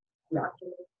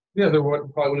 Yeah, there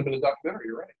probably would have been a documentary.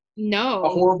 You're right. No.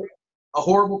 A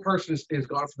horrible person is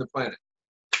gone from the planet.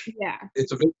 Yeah.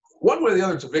 It's one way or the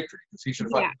other. It's a victory, because he should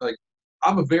have like.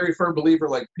 I'm a very firm believer,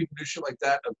 like, people do shit like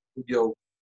that. You know,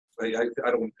 I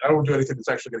don't do anything that's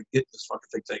actually going to get this fucking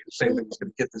thing taken. The same thing that's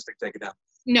going to get this thing taken down.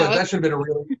 No. But that should have been a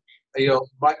really, you know,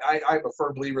 I'm a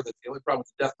firm believer that the only problem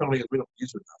with the death penalty is we don't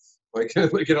use it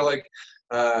enough. Like, you know, like,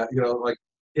 you know, like,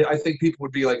 I think people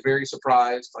would be, like, very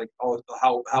surprised, like,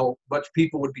 how much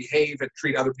people would behave and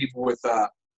treat other people with,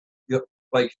 you know,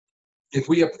 like, if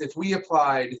we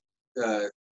applied, you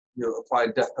know,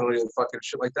 applied death penalty and fucking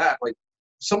shit like that, like,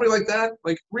 somebody like that,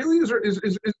 like, really,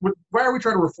 why are we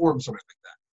trying to reform somebody like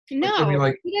that? No, like, I mean,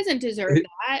 like, he doesn't deserve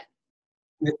that.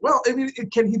 well, I mean,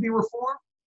 can he be reformed?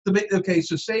 Okay,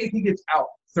 so say he gets out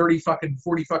 40 fucking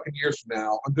years from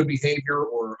now on good behavior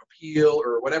or appeal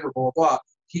or whatever, blah, blah, blah.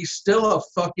 He's still a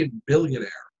fucking billionaire.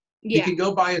 Yeah. He can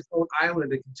go buy his own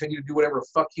island and continue to do whatever the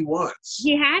fuck he wants.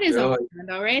 He had his own island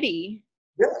already.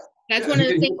 Yeah. That's one of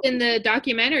the things in the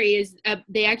documentary is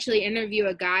they actually interview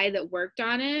a guy that worked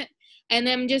on it. And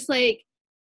I'm just like,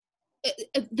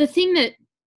 the thing that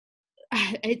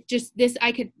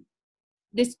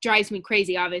this drives me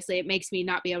crazy. Obviously, it makes me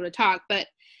not be able to talk, but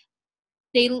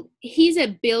he's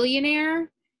a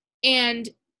billionaire, and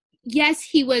yes,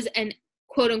 he was an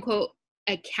quote unquote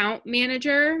account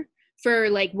manager for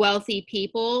like wealthy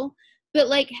people, but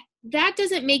like that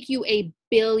doesn't make you a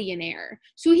billionaire.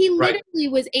 So he literally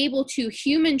was able to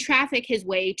human traffic his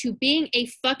way to being a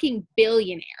fucking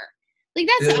billionaire. Like,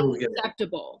 that's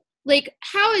unacceptable. Like,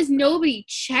 how is nobody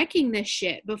checking this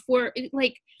shit before,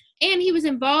 like, and he was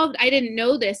involved, I didn't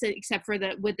know this except for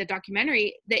with the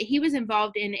documentary, that he was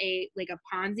involved in a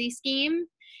Ponzi scheme,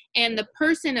 and the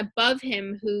person above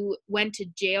him who went to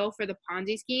jail for the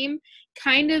Ponzi scheme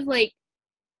kind of like,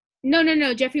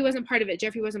 no, Jeffrey wasn't part of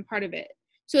it.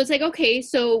 So it's like, okay,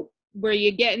 so were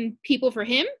you getting people for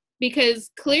him?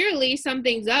 Because clearly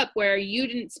something's up where you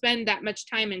didn't spend that much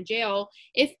time in jail.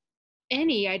 If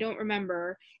any, I don't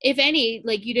remember. If any,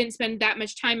 like, you didn't spend that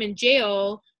much time in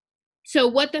jail. So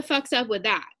what the fuck's up with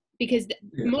that? Because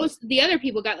most of the other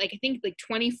people got, like, I think, like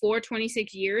 24,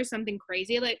 26 years, something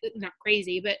crazy, like, not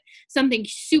crazy, but something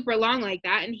super long like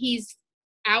that. And he's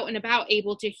out and about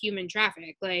able to human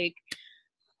traffic. Like,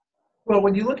 well,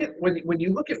 when you look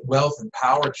at wealth and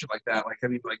power and shit like that, like, I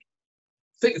mean, like,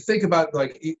 think about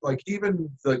like even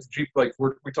the Jeep, like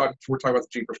we're talking about the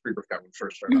Jeepers Creepers guy when we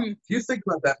first started off. If you think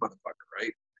about that motherfucker,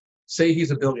 right? Say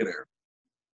he's a billionaire.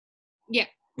 Yeah.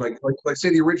 Like say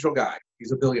the original guy,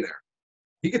 he's a billionaire.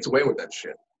 He gets away with that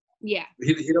shit. Yeah.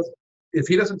 He doesn't. If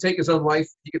he doesn't take his own life,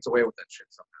 he gets away with that shit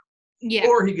somehow. Yeah.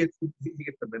 Or he gets the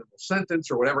minimal sentence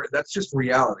or whatever. That's just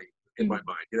reality in my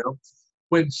mind, you know.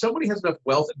 When somebody has enough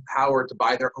wealth and power to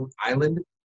buy their own island,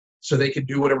 so they can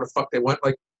do whatever the fuck they want,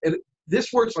 like, and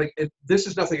this works like, this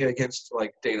is nothing against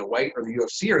like Dana White or the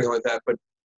UFC or anything like that, but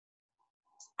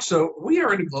so we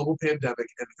are in a global pandemic,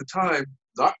 and at the time,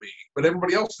 not me, but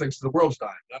everybody else thinks the world's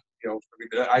dying. Not, you know,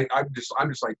 I mean, I'm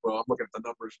just like, well, I'm looking at the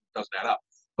numbers, it doesn't add up.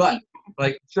 But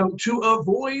like, so to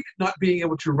avoid not being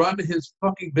able to run his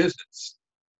fucking business,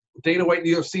 Dana White and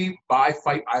the UFC buy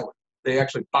Fight Island. They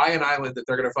actually buy an island that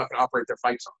they're going to fucking operate their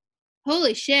fights on.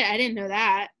 Holy shit, I didn't know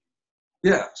that.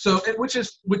 Yeah, so which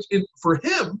for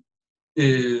him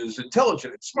is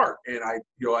intelligent and smart, and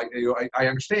I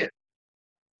understand.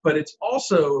 But it's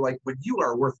also like when you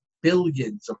are worth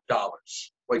billions of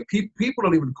dollars, like people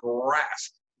don't even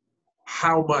grasp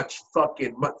how much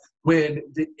fucking money. When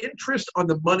the interest on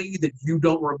the money that you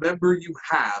don't remember you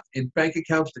have in bank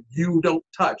accounts that you don't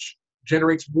touch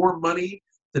generates more money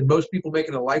than most people make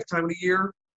in a lifetime in a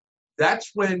year,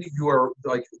 that's when you are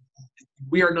like,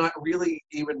 we are not really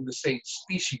even the same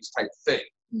species type thing.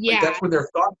 Yeah. Like, that's when their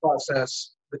thought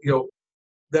process, you know,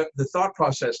 the thought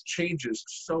process changes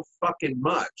so fucking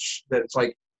much that it's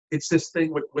like, it's this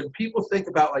thing when people think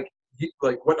about like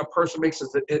what a person makes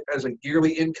as a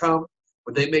yearly income,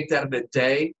 when they make that in a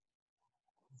day,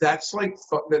 that's like,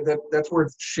 that's where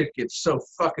shit gets so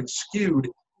fucking skewed.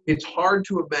 It's hard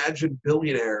to imagine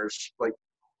billionaires, like,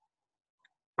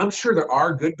 I'm sure there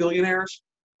are good billionaires,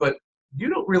 but you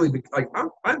don't really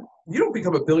you don't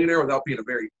become a billionaire without being a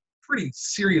pretty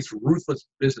serious, ruthless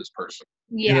business person.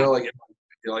 Yeah. You know,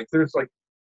 like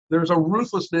there's a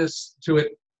ruthlessness to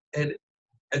it, and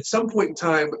at some point in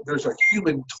time, there's a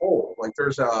human toll. Like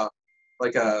there's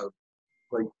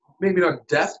maybe not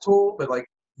death toll, but like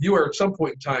you are at some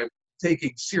point in time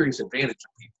taking serious advantage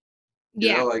of people.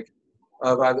 Yeah. You know, like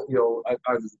of either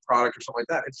the product or something like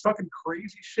that. It's fucking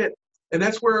crazy shit. And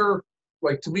that's where,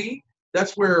 like, to me,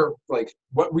 that's where, like,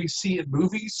 what we see in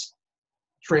movies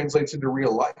translates into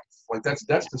real life. Like, that's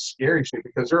the scary shit,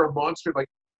 because they're a monster like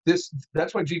this.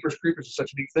 That's why Jeepers Creepers is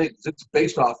such a neat thing, because it's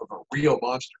based off of a real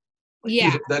monster. Like,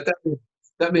 yeah.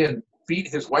 That man beat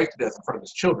his wife to death in front of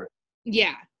his children.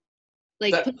 Yeah.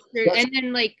 Like, and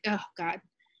then, like, oh, God.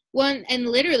 Well, and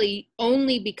literally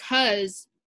only because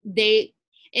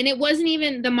and it wasn't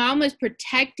even, the mom was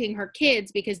protecting her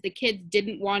kids because the kids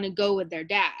didn't want to go with their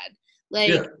dad. Like,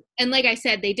 yeah. And like I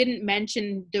said, they didn't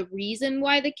mention the reason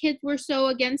why the kids were so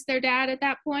against their dad at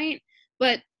that point.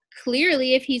 But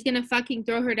clearly, if he's going to fucking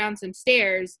throw her down some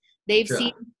stairs, they've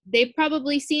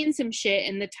probably seen some shit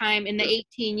in the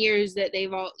 18 years that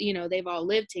they've all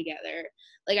lived together.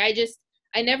 Like,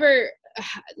 I never,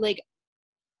 like,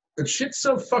 And shit's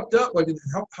so fucked up. Like,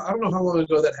 I don't know how long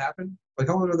ago that happened. Like,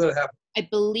 how long ago that happened? I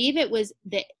believe it was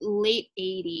the late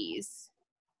 80s.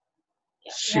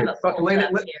 Yeah, Shit, fucking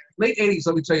late 80s.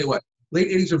 Let me tell you what. Late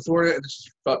 80s in Florida, and this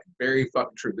is fucking very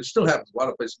fucking true. This still happens in a lot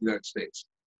of places in the United States.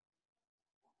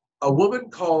 A woman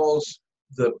calls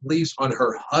the police on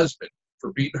her husband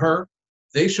for beating her.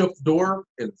 They show up the door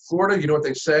in Florida. You know what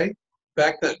they say?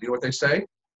 Back then, you know what they say?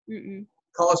 Mm-mm.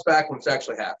 Call us back when it's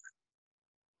actually happening.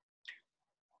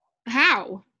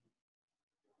 How?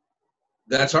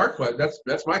 That's our question.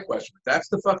 That's my question. That's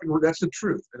the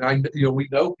truth. And we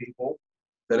know people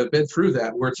that have been through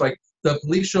that where it's like the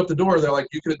police show up the door. They're like,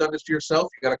 you could have done this to yourself.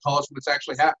 You got to call us when it's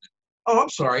actually happening. Oh, I'm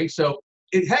sorry. So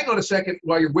hang on a second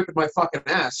while you're whipping my fucking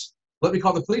ass. Let me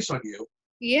call the police on you.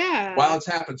 Yeah. While it's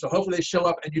happened. So hopefully they show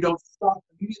up and you don't stop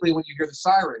immediately when you hear the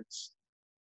sirens.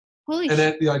 Holy and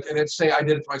shit. then say I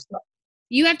did it to myself.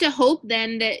 You have to hope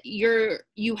then that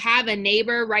you have a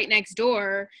neighbor right next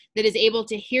door that is able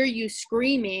to hear you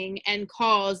screaming and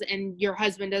calls, and your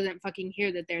husband doesn't fucking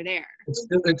hear that they're there. It's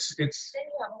Then you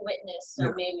have a witness,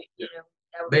 so maybe that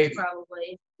would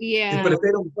probably But if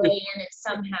they don't weigh in it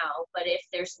somehow. But if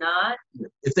there's not,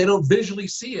 if they don't visually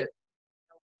see it,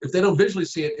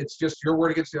 it's just your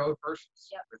word against the other person's.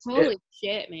 Yep. Holy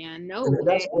shit, man! No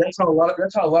way. That's how a lot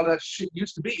of that shit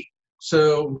used to be.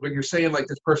 So when you're saying like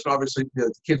this person obviously,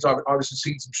 the kids obviously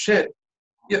seen some shit.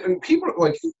 Yeah, and people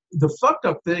like the fucked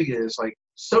up thing is like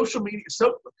social media.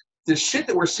 So the shit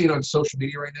that we're seeing on social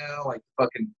media right now, like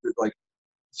fucking like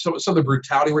some of the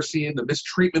brutality we're seeing, the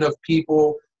mistreatment of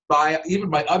people by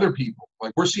other people.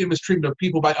 Like we're seeing mistreatment of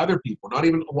people by other people, not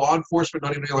even law enforcement,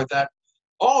 not even anything like that.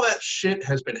 All that shit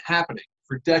has been happening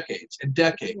for decades and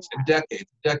decades and decades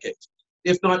and decades.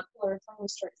 If not,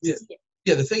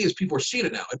 yeah, the thing is, people are seeing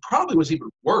it now. It probably was even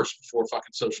worse before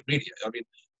fucking social media. I mean,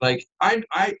 like I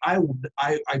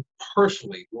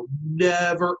personally will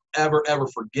never ever ever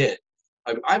forget.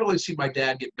 I've only seen my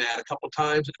dad get mad a couple of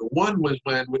times. One was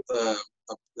when with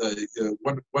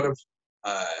one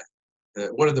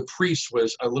of the priests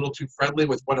was a little too friendly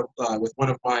with one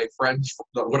of my friends,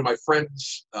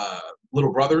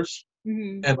 little brothers,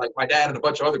 Mm-hmm. and like my dad and a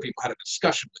bunch of other people had a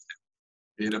discussion with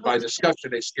him. And by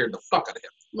discussion, they scared the fuck out of him.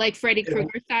 Like Freddy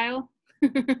Krueger style?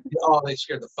 Oh, they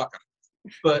scared the fuck out of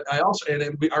him. But I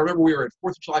remember we were at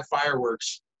 4th of July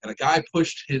fireworks, and a guy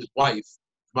pushed his wife.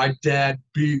 My dad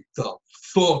beat the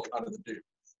fuck out of the dude.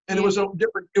 And it was a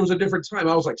different time.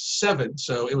 I was like 7,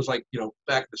 so it was like,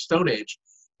 back in the Stone Age.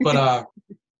 But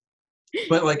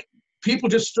but like people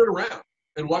just stood around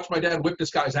and watched my dad whip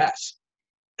this guy's ass.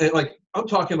 And like I'm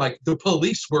talking like the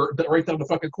police were right down the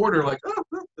fucking corner, like, oh,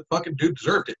 the fucking dude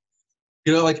deserved it.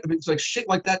 Like I mean, it's like shit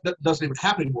like that doesn't even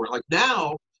happen anymore. Like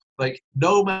now, like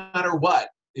no matter what,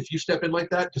 if you step in like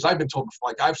that, because I've been told before,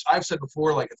 like I've said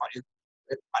before, like if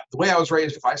the way I was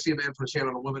raised, if I see a man put his hand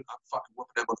on a woman, I'm fucking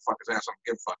whooping that motherfucker's ass. I don't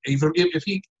give a fuck. Even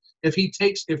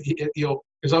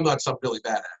because I'm not some Billy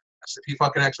Badass. If he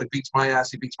fucking actually beats my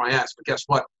ass, he beats my ass. But guess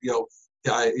what?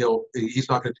 He's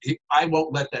not gonna. I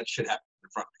won't let that shit happen in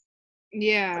front of me.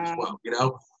 Yeah. As well,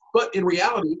 But in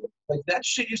reality, like that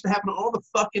shit used to happen all the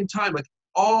fucking time, like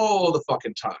all the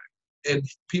fucking time, and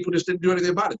people just didn't do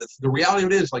anything about it. The reality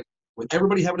of it is, like, with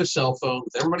everybody having a cell phone,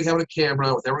 with everybody having a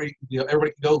camera, with everybody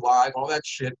can go live, all that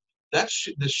shit. The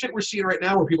shit we're seeing right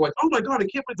now, where people are like, oh my god, I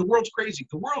can't believe the world's crazy.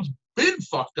 The world's been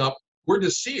fucked up. We're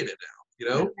just seeing it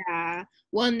now, Yeah.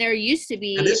 Well, and there used to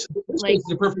be, and this like, is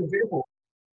a perfect example.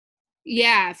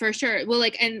 Yeah, for sure. Well,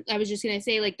 like, and I was just gonna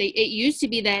say, like, it used to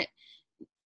be that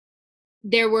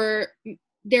there were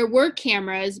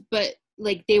cameras, but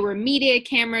like they were media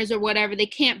cameras or whatever. They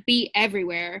can't be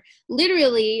everywhere.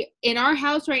 Literally in our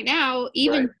house right now,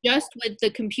 even just with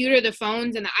the computer, the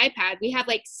phones, and the iPad, we have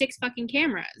like 6 fucking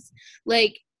cameras,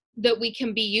 like, that we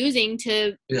can be using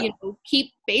to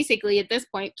keep, basically at this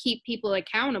point, keep people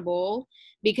accountable,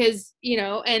 because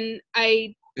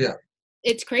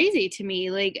it's crazy to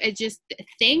me. Like, I just,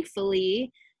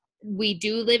 thankfully we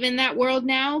do live in that world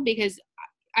now, because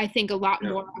I think a lot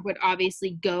more would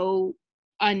obviously go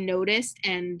unnoticed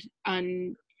and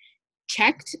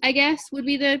unchecked, I guess would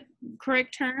be the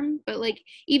correct term. But like,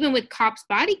 even with cops'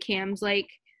 body cams, like,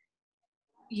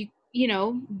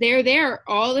 they're there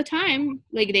all the time.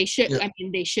 Like, they should, I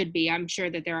mean, they should be. I'm sure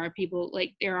that there are people,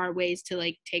 like, there are ways to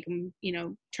like take them,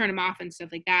 turn them off and stuff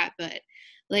like that. But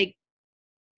like,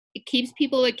 it keeps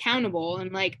people accountable.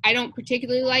 And like, I don't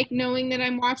particularly like knowing that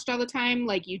I'm watched all the time.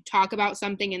 Like, you talk about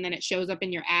something and then it shows up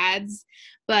in your ads,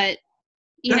 but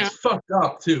that's fucked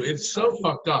up too. It's so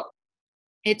fucked up.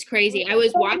 It's crazy. I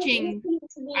was watching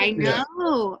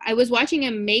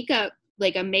a makeup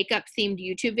like a makeup themed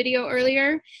YouTube video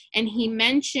earlier, and he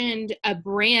mentioned a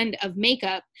brand of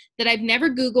makeup that I've never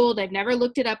Googled, I've never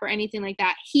looked it up or anything like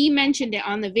that. He mentioned it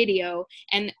on the video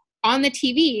and on the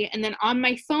TV, and then on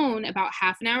my phone about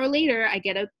half an hour later, I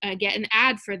get an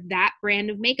ad for that brand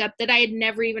of makeup that I had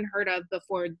never even heard of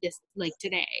before this, like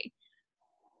today.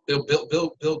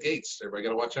 Bill Gates. Everybody got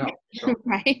to watch out.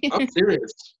 Right? I'm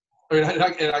serious. I mean,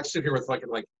 I sit here with like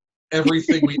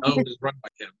everything we own is run by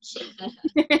him. So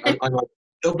I'm like,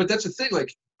 no, but that's the thing.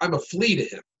 Like, I'm a flea to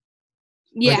him.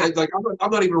 Yeah.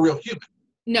 I'm not even a real human.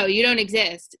 No, you don't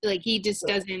exist. Like, he just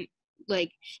doesn't,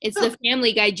 like, it's the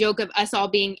Family Guy joke of us all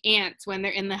being ants when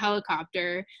they're in the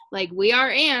helicopter. Like, we are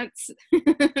ants.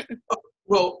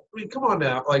 Well, I mean, come on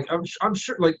now. Like, I'm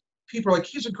sure, like, people are like,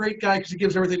 he's a great guy because he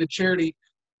gives everything to charity.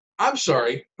 I'm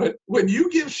sorry, but when you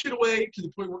give shit away to the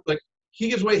point where, like, he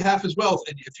gives away half his wealth,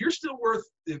 and if you're still worth,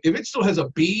 if it still has a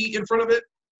B in front of it,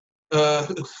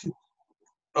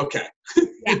 okay.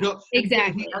 Yeah,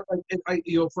 exactly.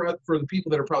 For the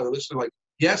people that are probably listening, like,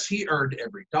 yes, he earned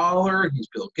every dollar. He's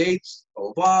Bill Gates,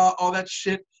 blah, blah, blah, all that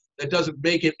shit. That doesn't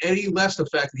make it any less the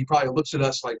fact that he probably looks at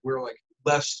us like we're like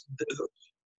less.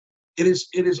 It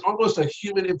is almost a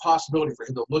human impossibility for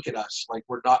him to look at us like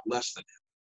we're not less than him.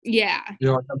 Yeah.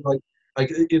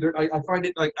 Either I find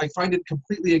it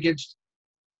completely against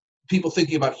people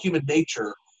thinking about human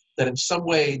nature that in some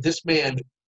way this man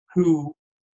who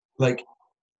like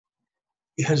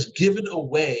has given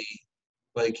away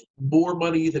like more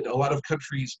money than a lot of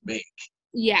countries make.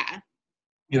 Yeah.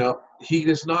 He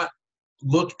does not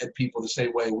look at people the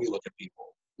same way we look at people.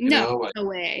 No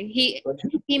way. He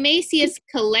may see us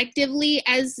collectively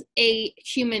as a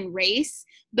human race,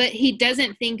 but he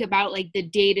doesn't think about like the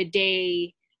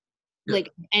day-to-day,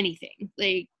 like anything.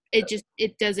 Like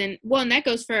it doesn't. Well, and that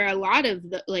goes for a lot of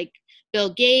the like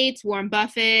Bill Gates, Warren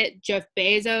Buffett, Jeff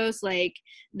Bezos. Like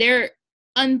they're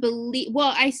unbelievable.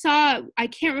 Well, I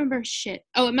can't remember shit.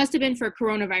 Oh, it must have been for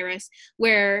coronavirus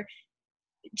where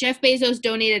Jeff Bezos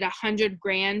donated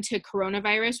 $100,000 to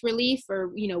coronavirus relief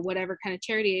or, whatever kind of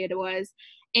charity it was.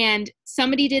 And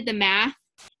somebody did the math.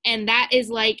 And that is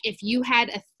like, if you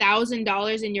had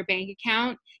 $1,000 in your bank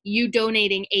account, you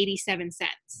donating 87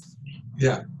 cents.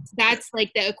 Yeah. That's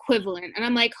like the equivalent. And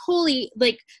I'm like, holy,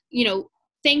 like,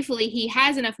 thankfully he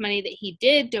has enough money that he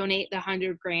did donate the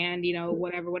 $100,000,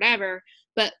 whatever.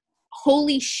 But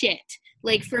holy shit.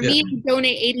 Like for me to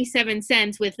donate 87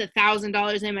 cents with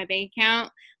 $1,000 in my bank account,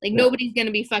 like nobody's going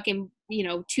to be fucking,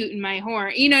 tooting my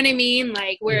horn. You know what I mean?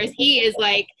 Like, whereas he is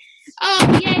like,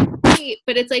 oh yeah,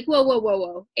 but it's like,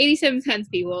 whoa. 87 cents,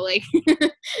 people. Like,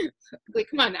 like,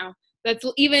 come on now. That's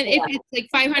even if it's like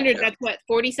 500, that's what,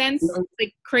 40 cents? It's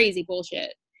like crazy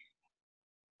bullshit.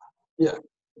 Yeah.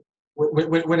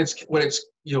 When it's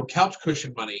couch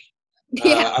cushion money,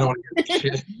 I don't want to hear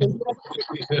shit.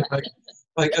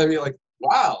 like,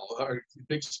 wow,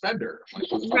 big spender.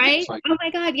 Right? Oh my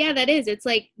God, yeah, that is. It's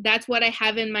like, that's what I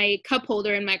have in my cup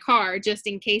holder in my car, just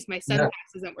in case my sun pass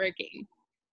isn't working.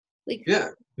 Like,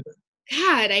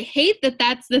 God, I hate that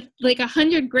that's like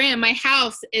 $100,000. My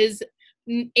house is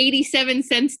 87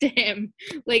 cents to him.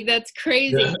 Like, that's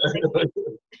crazy.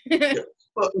 Yeah.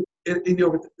 Well,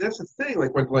 that's the thing.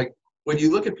 Like, when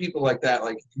you look at people like that,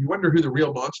 like, you wonder who the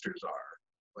real monsters are.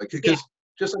 Like, because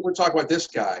just like we're talking about this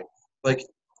guy, like,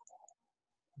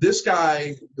 this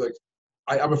guy, like,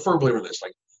 I'm a firm believer in this.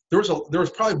 Like, there was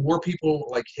probably more people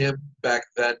like him back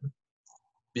then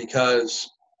because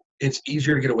it's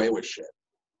easier to get away with shit.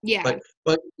 Yeah.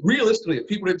 But realistically, if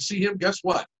people didn't see him, guess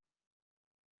what?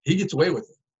 He gets away with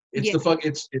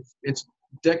it. It's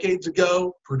decades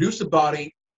ago. Produce a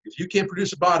body. If you can't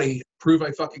produce a body, prove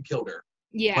I fucking killed her.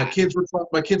 Yeah. My kids were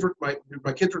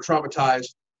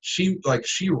traumatized. She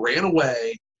ran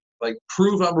away. Like,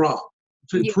 prove I'm wrong.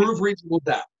 Prove reasonable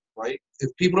doubt. Right?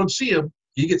 If people don't see him,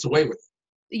 he gets away with it.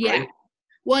 Yeah. Right?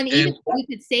 Well, and even you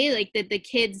could say like that the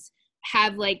kids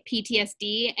have like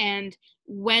PTSD, and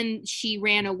when she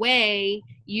ran away,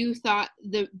 they thought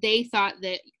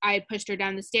that I had pushed her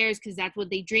down the stairs because that's what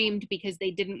they dreamed, because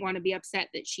they didn't want to be upset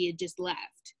that she had just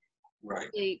left. Right.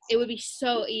 Like, it would be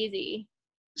so easy.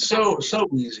 So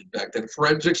easy back then.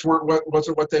 Forensics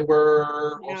wasn't what they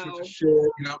were. All sorts of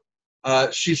shit.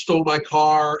 She stole my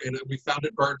car, and we found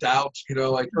it burnt out.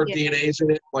 Like, her DNA's in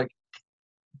it. Like,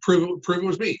 prove it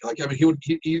was me. Like, I mean, he'd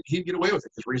get away with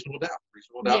it because reasonable doubt.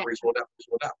 And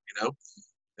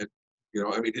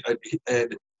I mean,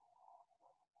 and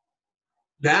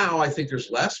now I think there's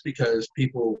less because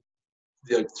people,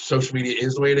 social media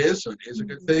is the way it is, so it is a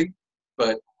good thing.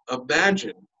 But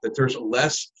imagine that there's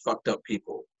less fucked up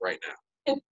people right now.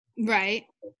 Right.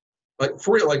 Like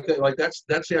for real, like that's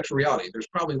the actual reality. There's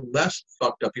probably less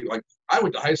fucked up people. Like I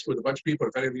went to high school with a bunch of people.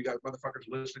 If any of you guys motherfuckers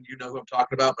listening, you know who I'm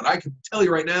talking about. But I can tell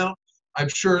you right now, I'm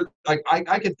sure like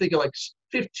I can think of like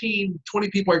 15, 20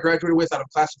 people I graduated with out of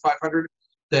class of 500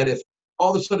 that if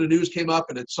all of a sudden the news came up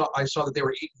and I saw that they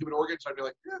were eating human organs, I'd be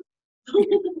like, yeah.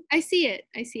 I see it.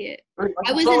 I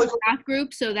was So, in like, the math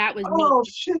group, so that was oh me.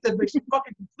 shit, that makes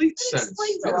fucking complete sense.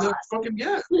 explains a Yeah, lot. fucking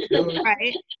yeah. You know,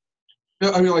 Right.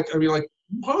 I mean,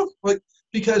 huh? Like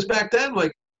because back then,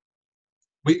 like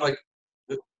we like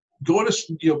going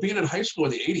to being in high school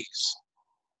in the '80s.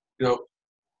 You know,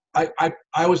 I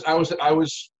was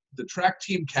the track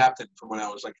team captain from when I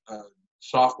was like a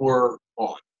sophomore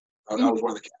on. I was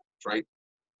one of the captains, right?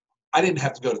 I didn't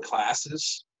have to go to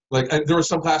classes. Like there were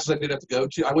some classes I didn't have to go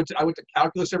to. I went to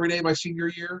calculus every day my senior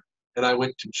year, and I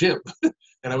went to gym,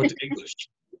 and I went to English.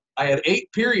 I had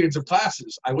 8 periods of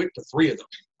classes. I went to 3 of them.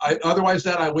 Otherwise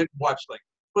that I went and watched like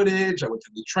footage. I went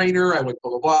to the trainer. I went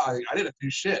blah blah blah. I didn't do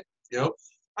shit. You know,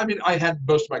 I mean, I had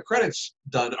most of my credits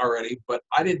done already, but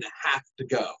I didn't have to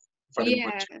go if I didn't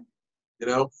want to. You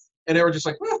know, and they were just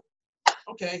like, well,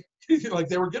 okay. Like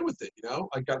they were good with it. You know,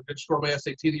 I got a good score on my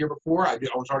SAT the year before. I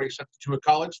was already accepted to a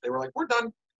college. They were like, we're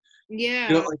done. Yeah.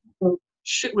 You know, like so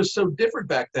shit was so different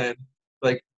back then.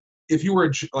 Like if you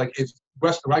were like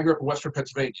I grew up in Western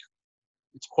Pennsylvania.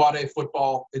 It's quad A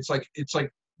football. It's like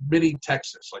mini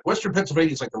Texas. Like Western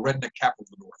Pennsylvania is like the redneck capital of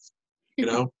the North. You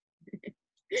know,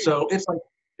 so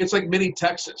it's like mini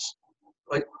Texas.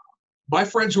 Like my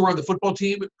friends who were on the football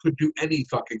team could do any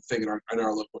fucking thing in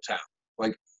our local town.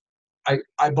 Like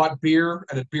I bought beer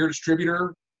at a beer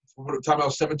distributor from the time I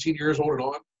was 17 years old and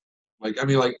on. Like I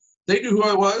mean, like they knew who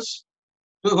I was.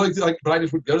 But I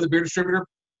just would go to the beer distributor,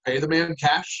 pay the man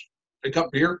cash, pick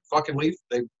up beer, fucking leave.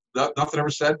 Nothing ever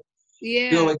said.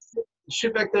 Yeah. You know, like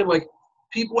shit back then, like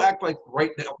people act like right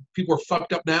now people are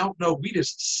fucked up now. No, we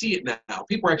just see it now.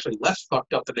 People are actually less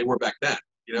fucked up than they were back then.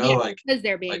 You know, like because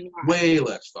they're being like way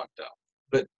less fucked up.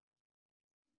 But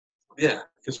yeah,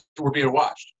 because we're being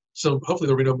watched. So hopefully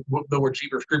there'll be no more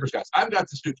Jeepers Creepers guys. I've got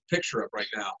this dude's picture up right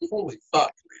now. Holy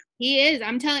fuck, man. He is.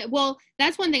 I'm telling. Well,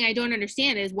 that's one thing I don't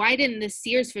understand is why didn't the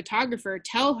Sears photographer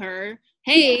tell her,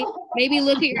 hey, maybe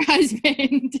look at your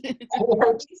husband.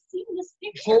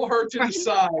 Pull her to the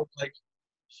side, like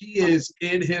he is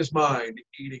in his mind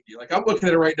eating you. Like I'm looking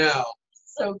at it right now.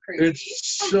 So creepy.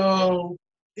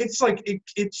 It's like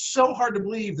it's so hard to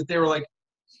believe that they were like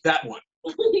that one.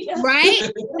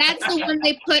 Right? That's the one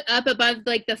they put up above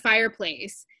like the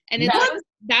fireplace. And it's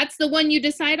that's the one you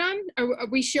decide on? Are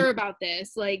we sure about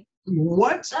this? Like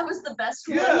what? That was the best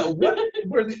one. Yeah, what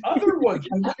were the other ones?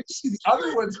 I want to see the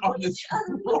other ones on this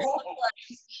roll.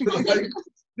 Like,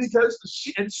 because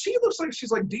she looks like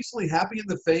she's like decently happy in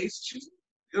the face. She's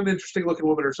an interesting looking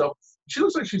woman herself. She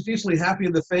looks like she's decently happy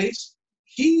in the face.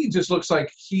 He just looks like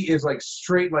he is like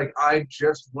straight like I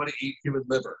just want to eat human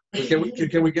liver. Can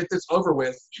we get this over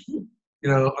with? You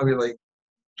know, I mean like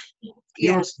he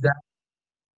looks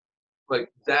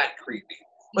that creepy.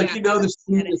 Like you know this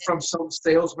dude is from some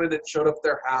salesman that showed up at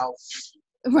their house.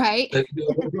 Right. That,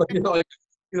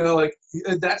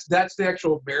 that's the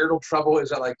actual marital trouble is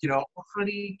that like, you know, oh,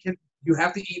 honey, can you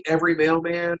have to eat every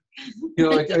mailman? You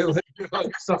know, like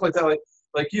stuff like that.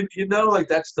 Like you know, like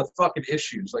that's the fucking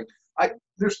issues. Like I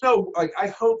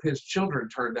hope his children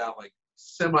turned out like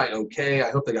semi okay.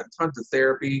 I hope they got tons of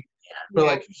therapy. Yeah. But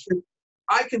like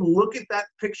I can look at that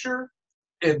picture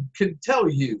and can tell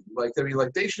you, like, I mean,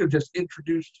 like they should have just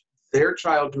introduced their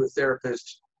child to a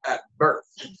therapist at birth.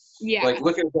 Yeah. Like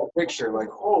looking at that picture, like,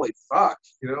 holy fuck,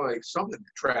 you know, like something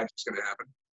tragic's gonna happen.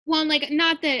 Well, and like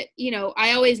not that, you know,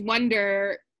 I always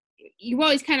wonder, you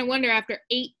always kind of wonder after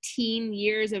 18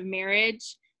 years of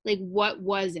marriage, like what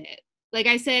was it? Like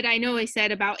I said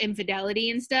about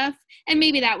infidelity and stuff, and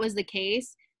maybe that was the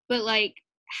case, but like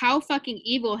how fucking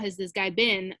evil has this guy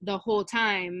been the whole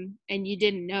time and you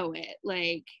didn't know it?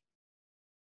 Like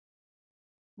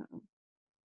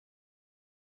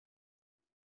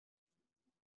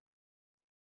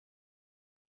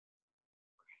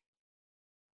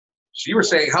So you were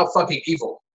saying how fucking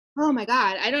evil. oh my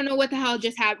God, I don't know what the hell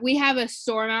just happened. We have a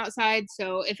storm outside,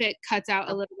 so if it cuts out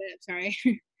a little bit, sorry.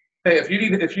 Hey, if you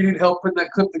need help putting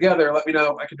that clip together, let me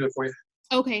know. I can do it for you.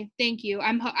 Okay, thank you.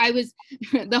 I was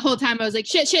the whole time I was like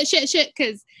shit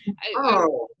because I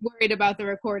was worried about the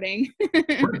recording.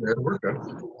 We're good.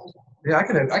 Yeah, I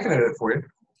can edit it for you.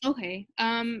 Okay.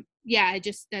 Yeah,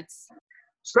 that's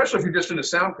especially if you're just in a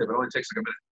sound clip. It only takes like a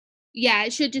minute. Yeah,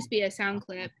 it should just be a sound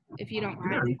clip. If you don't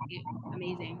mind, it'd be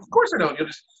amazing. Of course I don't. You'll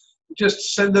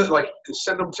just send them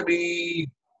to me.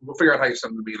 We'll figure out how you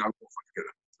send them to me, and I'll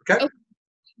get it. Okay.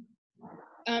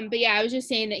 But yeah, I was just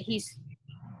saying that he's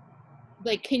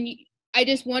like, I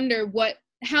just wonder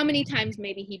how many times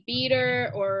maybe he beat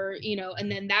her, or,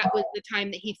 and then that was the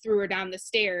time that he threw her down the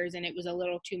stairs and it was a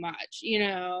little too much,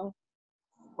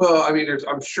 Well, I mean,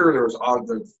 I'm sure there was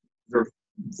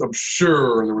I'm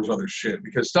sure there was other shit,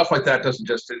 because stuff like that doesn't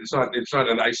just, it's not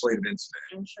an isolated incident.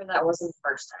 I'm sure that wasn't the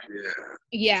first time.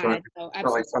 Yeah. Yeah, It's no,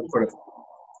 not like some sort of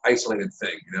isolated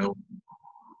thing, Well,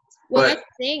 but that's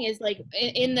the thing is, like,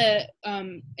 in the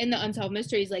Unsolved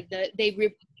Mysteries, like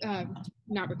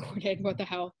not recorded, what the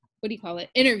hell? What do you call it?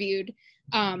 Interviewed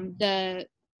the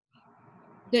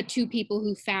two people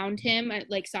who found him,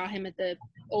 like saw him at the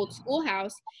old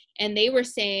schoolhouse, and they were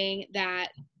saying that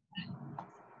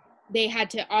they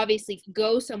had to obviously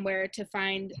go somewhere to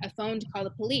find a phone to call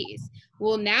the police.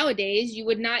 Well, nowadays you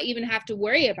would not even have to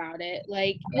worry about it.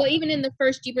 Like, well, even in the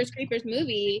first Jeepers Creepers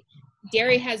movie,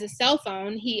 Derry has a cell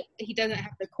phone. He doesn't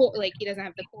have the cord, like he doesn't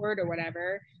have the cord or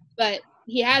whatever, but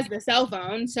he has the cell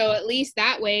phone. So at least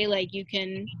that way, like, you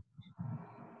can,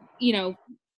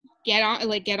 get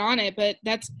on it. But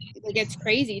that's, like, it's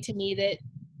crazy to me that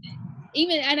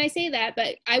even, and I say that,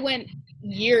 but I went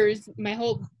years, my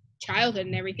whole childhood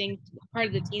and everything, part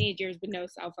of the teenage years, with no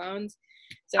cell phones.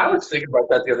 So I was thinking about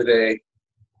that the other day.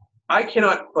 I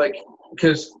cannot,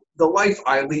 because the life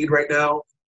I lead right now,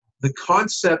 the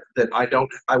concept that I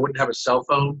wouldn't have a cell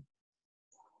phone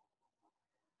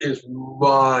is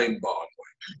mind-boggling.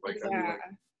 yeah.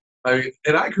 I mean,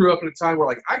 and I grew up in a time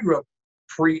where, I grew up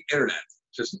pre-internet.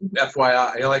 Just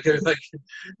FYI,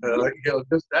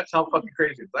 that's how fucking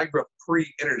crazy it is. I grew up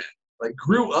pre-internet.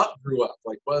 Grew up,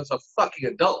 was a fucking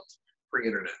adult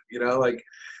pre-internet.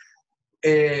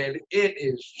 And it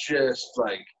is just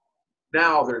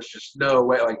now there's just no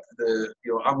way. I'm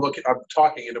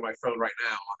talking into my phone right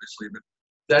now, honestly, but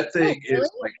that thing really?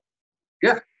 is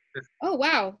yeah. Oh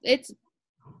wow, it's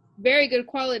very good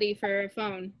quality for a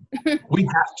phone. We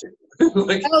have to.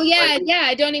 Oh yeah, yeah.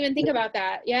 I don't even think about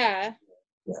that. Yeah.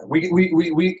 Yeah, we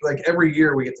every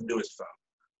year we get the newest phone.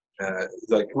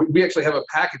 We actually have a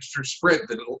package through Sprint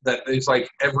that is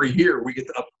every year we get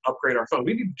to upgrade our phone.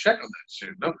 We need to check on that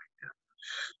soon. No,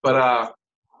 but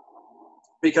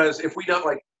because if we're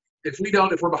behind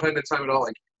the time at all,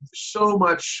 so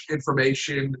much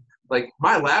information. My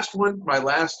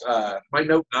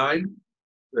Note 9,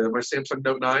 my Samsung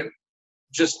Note 9,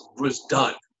 just was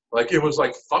done. It was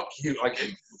fuck you.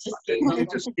 It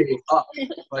just gave up.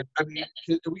 I mean,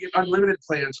 we get unlimited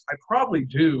plans. I probably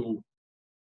do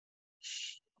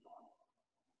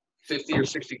 50 or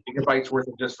 60 gigabytes worth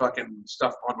of just fucking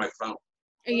stuff on my phone.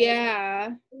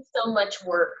 Yeah. So much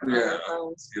work on our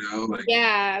phones.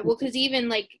 Yeah. Well, because even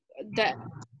that,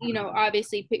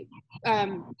 obviously,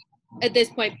 at this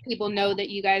point, people know that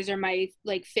you guys are my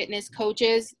fitness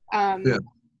coaches. Yeah.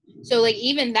 So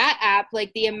even that app,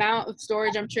 the amount of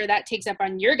storage I'm sure that takes up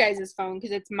on your guys' phone,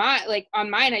 because it's on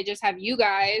mine I just have you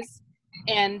guys,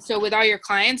 and so with all your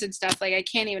clients and stuff, I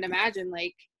can't even imagine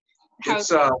how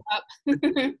it's up.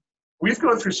 We've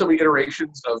gone through so many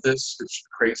iterations of this. It's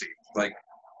crazy.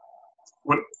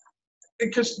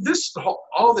 Because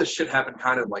all this shit happened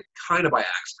kind of by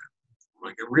accident.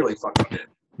 It really fucking did.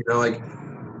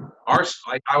 I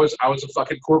was a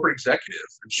fucking corporate executive,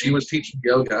 and she was teaching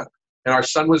yoga. And our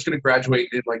son was going to graduate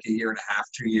in a year and a half,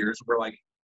 2 years. We're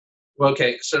well,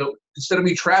 okay, so instead of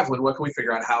me traveling, what can we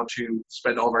figure out how to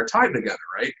spend all of our time together,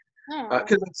 right?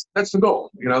 Because that's the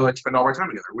goal, spend all of our time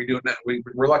together. We do it now.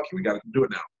 We're lucky we got to do it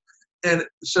now. And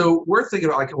so we're thinking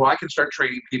about I can start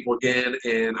training people again.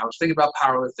 And I was thinking about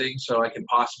powerlifting, so I can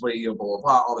possibly, blah, blah,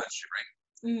 blah, all that shit, right?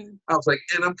 Mm. I was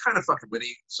and I'm kind of fucking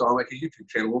witty, so I'm a YouTube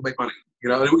channel. We'll make money,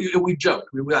 And we joked,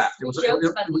 we laughed. We joked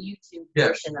about the YouTube.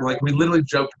 Yes, we literally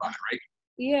joked about it, right?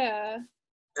 Yeah.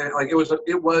 And it was a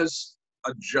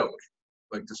joke,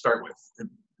 to start with. It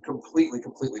completely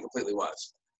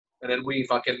was. And then we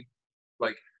fucking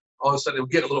all of a sudden we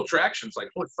get a little traction. It's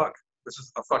holy fuck, this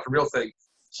is a fucking real thing.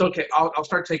 So okay, I'll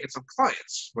start taking some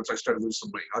clients once I started losing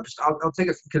some weight. I'll take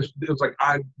it, because it was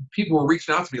people were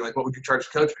reaching out to me what would you charge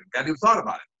to coach me? I hadn't even thought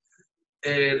about it.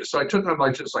 And so I took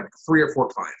on just 3 or 4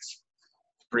 clients.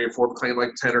 3 or 4 became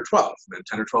 10 or 12, and then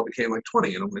 10 or 12 became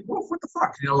 20. And I'm well, what the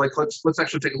fuck? Let's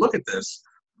actually take a look at this,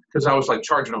 because I was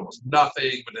charging almost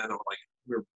nothing, but then I'm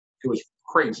it was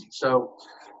crazy. So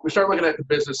we started looking at the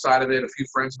business side of it. A few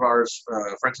friends of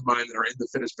mine that are in the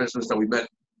fitness business that we met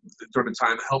during the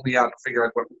time helped me out to figure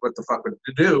out what the fuck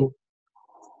to do.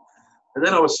 And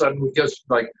then all of a sudden, we just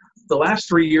the last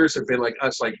 3 years have been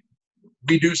us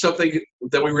we do something,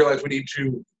 then we realize we need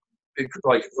to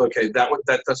okay,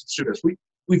 that doesn't suit us.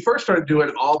 We first started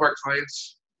doing all of our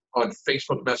clients on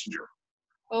Facebook Messenger.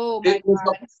 Oh my God. It was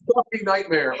God. a fucking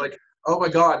nightmare. Oh my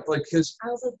God, like his. I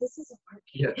was like, this isn't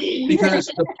Yeah, working. because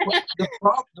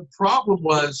the problem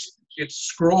was it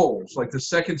scrolls. Like the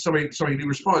second somebody new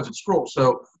responds, it scrolls.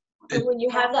 So And when you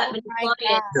have that many my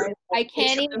clients, God. I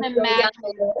can't you even try to go down imagine.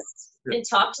 the list and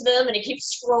talk to them, and it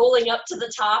keeps scrolling up to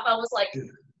the top. I was like,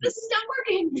 this is not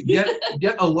working.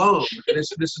 yet alone, and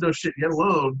this is no shit. Yet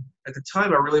alone, at the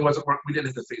time, I really wasn't. We didn't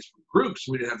have the Facebook groups.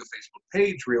 We didn't have the Facebook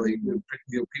page. Really,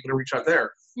 people to reach out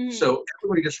there. Mm-hmm. So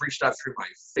everybody just reached out through my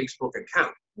Facebook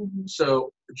account. Mm-hmm.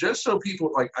 So just so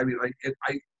people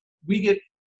we get.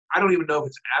 I don't even know if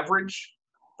it's average,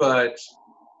 but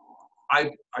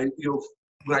I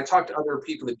when I talk to other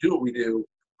people that do what we do,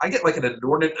 I get like an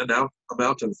inordinate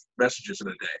amount of messages in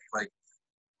a day. Like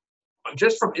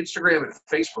just from Instagram and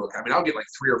Facebook, I mean, I'll get like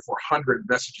 300 or 400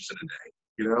 messages in a day.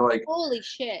 You know, like Holy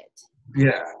shit.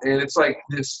 yeah, and it's like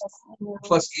this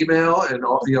plus email and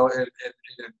all, and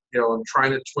I'm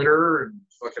trying to Twitter and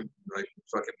fucking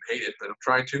hate it, but I'm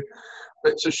trying to.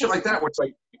 But so shit like that, where it's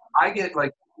like I get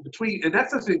like between, and that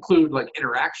doesn't include like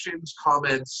interactions,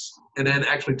 comments, and then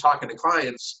actually talking to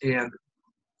clients and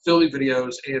filming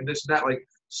videos and this and that. Like,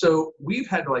 so we've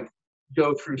had to like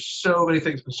go through so many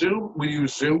things. Zoom, we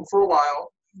used Zoom for a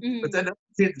while, but then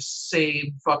we did the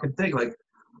same fucking thing. Like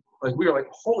we were like,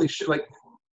 holy shit, like.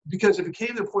 Because it became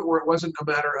to the point where it wasn't a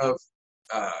matter of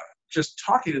just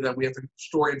talking to them. We have to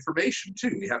store information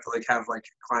too. We have to like have like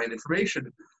client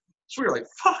information. So we were like,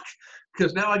 fuck,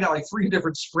 because now I got like 3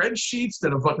 different spreadsheets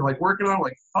that I'm fucking like working on. I'm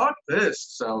like, fuck this.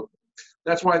 So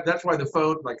that's why the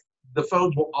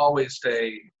phones will always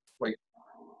stay like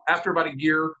after about a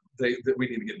year. We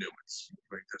need to get new ones.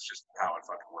 Like that's just how it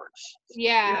fucking works.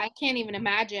 Yeah, I can't even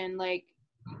imagine like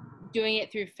doing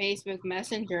it through Facebook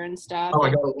Messenger and stuff. Oh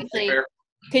my God.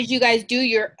 Because you guys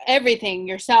do everything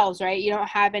yourselves, right? You don't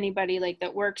have anybody like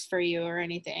that works for you or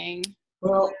anything.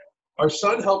 Well, our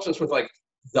son helps us with like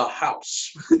the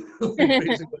house.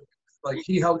 Basically, like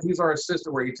he's our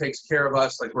assistant where he takes care of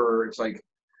us. Like it's like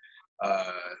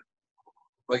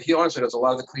he honestly does a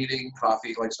lot of the cleaning,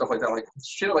 coffee, like stuff like that. Like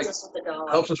shit, like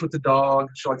helps us with the dog.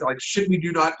 Shit like that. Like shit we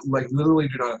do not literally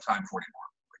do not have time for anymore.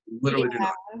 Like, literally do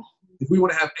not. If we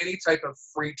want to have any type of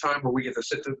free time where we get to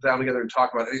sit down together and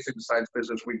talk about anything besides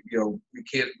business, we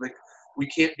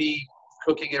can't be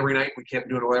cooking every night. We can't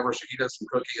do it whatever. So he does some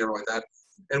cooking and like that.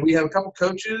 And we have a couple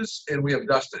coaches, and we have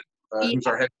Dustin, who's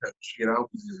our head coach.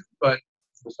 But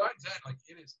besides that, like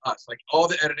it is us. Like all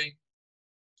the editing,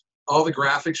 all the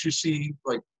graphics you see,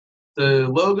 like the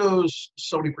logos.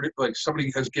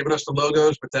 Somebody has given us the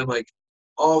logos, but then like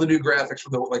all the new graphics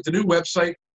for the new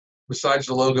website. Besides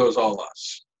the logo is all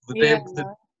us. The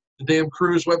damn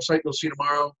cruise website you'll see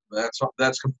tomorrow.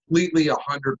 That's completely 100%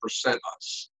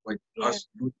 us. Like us.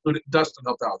 Dustin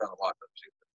helped out with that a lot.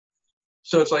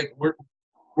 So it's like we're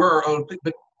our own.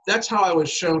 But that's how I was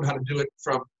shown how to do it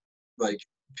from like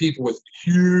people with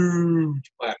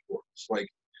huge platforms. Like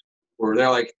where they're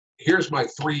like, here's my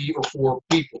 3 or 4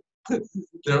 people.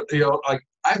 Like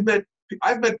I've met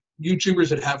YouTubers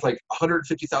that have like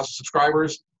 150,000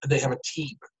 subscribers and they have a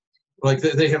team. Like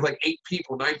they have like 8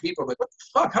 people, 9 people. I'm like, what the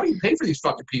fuck? How do you pay for these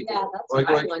fucking people? Yeah, that's what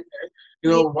I wonder.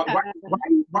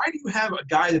 Why do you have a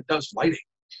guy that does lighting?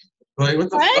 Like what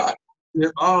the fuck? Yeah,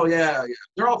 oh yeah,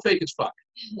 they're all fake as fuck.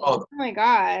 All of them. Oh my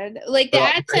God! Like the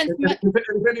AdSense.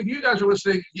 If any of you guys are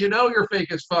listening, you're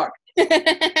fake as fuck.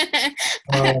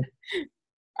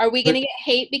 Are we gonna get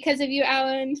hate because of you,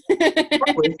 Alan?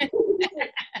 Probably.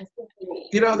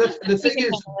 The thing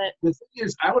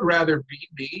is, I would rather be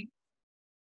me.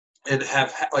 And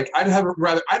have I'd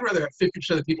rather have 50%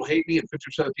 of the people hate me and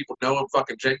 50% of the people know I'm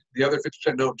fucking the other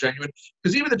 50% know I'm genuine.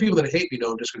 Because even the people that hate me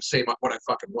know I'm just gonna say what I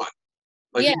fucking want.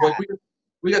 Like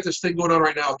we got this thing going on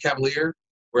right now with Cavalier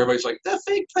where everybody's like the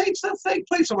fake plates.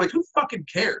 I'm like, who fucking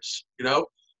cares?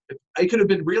 It could have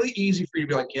been really easy for you to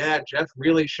be like, yeah, Jeff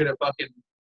really should have fucking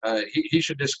he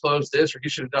should disclose this or he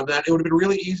should have done that. It would have been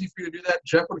really easy for you to do that.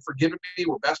 Jeff would have forgiven me.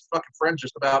 We're best fucking friends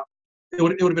just about. It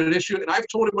would have been an issue, and I've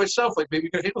told him myself, like maybe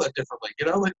you could handle that differently,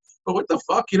 but what the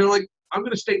fuck, I'm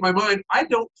gonna state my mind. I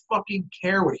don't fucking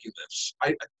care where he lives.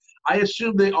 I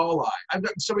assume they all lie. I've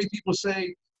gotten so many people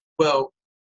say, well,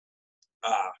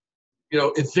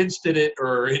 if Vince did it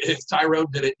or if Tyrone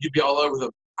did it, you'd be all over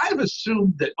them. I've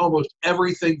assumed that almost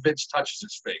everything Vince touches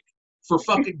is fake for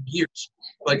fucking years.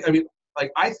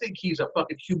 I think he's a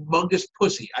fucking humongous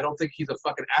pussy. I don't think he's a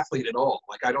fucking athlete at all.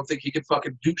 Like, I don't think he can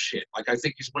fucking do shit. Like, I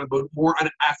think he's one of the more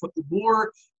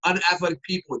unathletic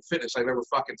people in fitness I've ever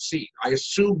fucking seen. I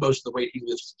assume most of the weight he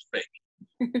lifts is fake.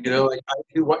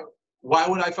 Why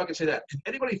would I fucking say that? If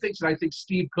anybody thinks that I think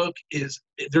Steve Cook is,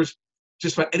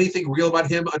 just about anything real about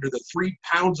him under the 3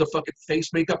 pounds of fucking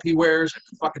face makeup he wears and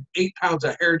the fucking 8 pounds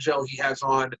of hair gel he has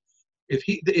on. If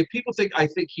people think I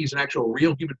think he's an actual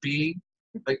real human being,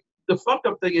 like the fucked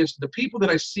up thing is the people that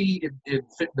I see in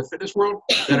the fitness world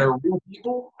that are real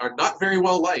people are not very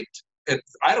well liked. And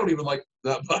I don't even like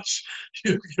that much.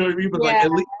 You know what I mean? But like, at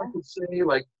least I can say,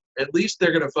 like, at least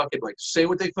they're gonna fucking like say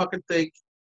what they fucking think,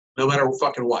 no matter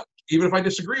fucking what. Even if I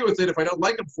disagree with it, if I don't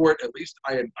like them for it, at least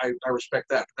I respect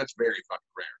that. But that's very fucking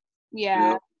rare. Yeah,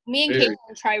 you know? me and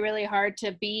Caitlin try really hard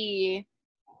to be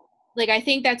like. I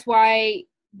think that's why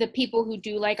the people who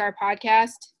do like our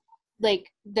podcast, like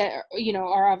that, you know,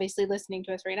 are obviously listening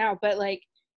to us right now. But like,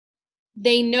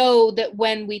 they know that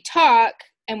when we talk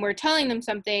and we're telling them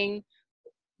something,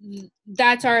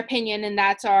 that's our opinion and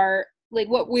that's our like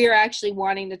what we're actually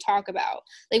wanting to talk about.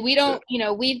 Like we don't, you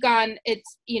know, we've gone.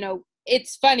 It's, you know,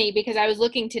 it's funny because I was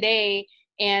looking today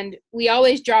and we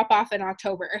always drop off in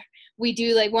October. We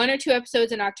do like 1 or 2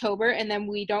 episodes in October and then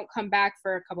we don't come back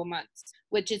for a couple months,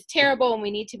 which is terrible and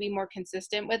we need to be more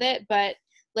consistent with it. But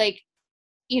like,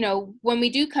 you know, when we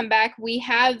do come back, we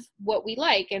have what we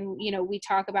like and, you know, we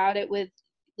talk about it with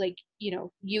like, you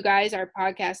know, you guys, our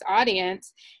podcast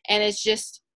audience. And it's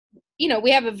just, you know,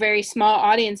 we have a very small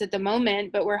audience at the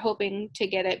moment, but we're hoping to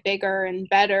get it bigger and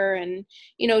better and,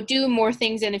 you know, do more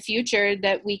things in the future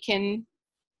that we can,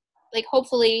 like,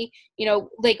 hopefully, you know,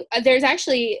 like, there's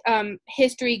actually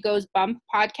History Goes Bump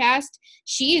podcast.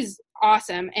 She's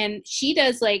awesome. And she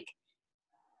does, like,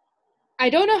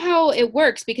 I don't know how it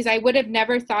works because I would have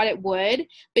never thought it would,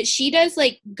 but she does,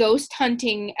 like, ghost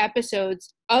hunting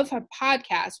episodes of her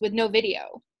podcast with no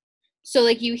video. So,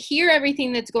 like, you hear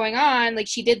everything that's going on. Like,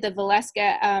 she did the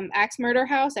Valeska axe murder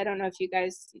house. I don't know if you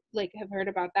guys, like, have heard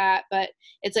about that, but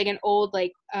it's, like, an old,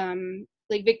 like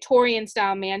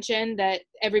Victorian-style mansion that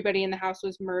everybody in the house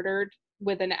was murdered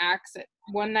with an axe at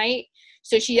one night.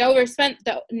 So she overspent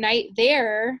the night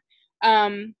there,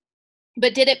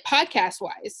 but did it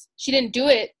podcast-wise. She didn't do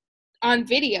it on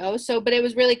video, but it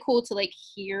was really cool to, like,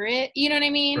 hear it. You know what I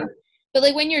mean? Right. But,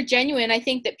 like, when you're genuine, I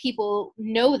think that people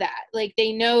know that. Like,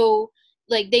 they know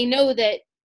that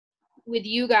with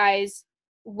you guys,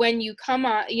 when you come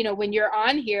on, you know, when you're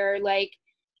on here, like,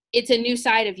 it's a new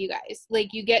side of you guys.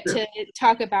 Like, you get to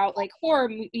talk about, like, horror,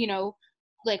 you know,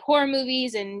 like, horror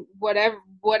movies and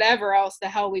whatever else the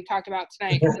hell we've talked about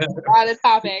tonight. There's a lot of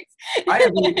topics. I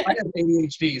have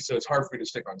ADHD, so it's hard for me to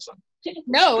stick on something.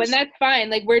 No, and that's fine.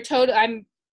 Like,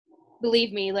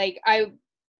 believe me, like,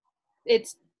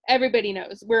 it's, everybody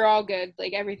knows we're all good.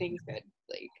 Like, everything's good.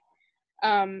 Like,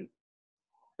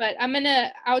 but I'm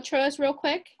gonna outro us real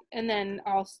quick and then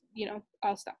I'll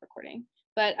stop recording.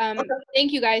 But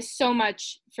thank you guys so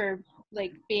much for,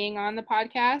 like, being on the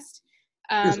podcast.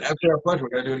 It's absolutely our pleasure. We're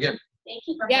gonna do it again. Thank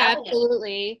you for having us.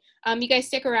 Absolutely. You guys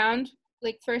stick around,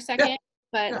 like, for a second.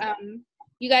 But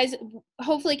you guys,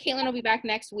 hopefully Caitlin will be back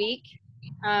next week.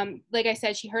 Like I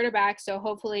said, she hurt her back, so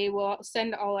hopefully we'll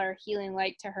send all our healing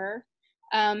light to her.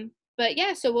 But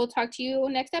yeah, so we'll talk to you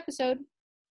next episode.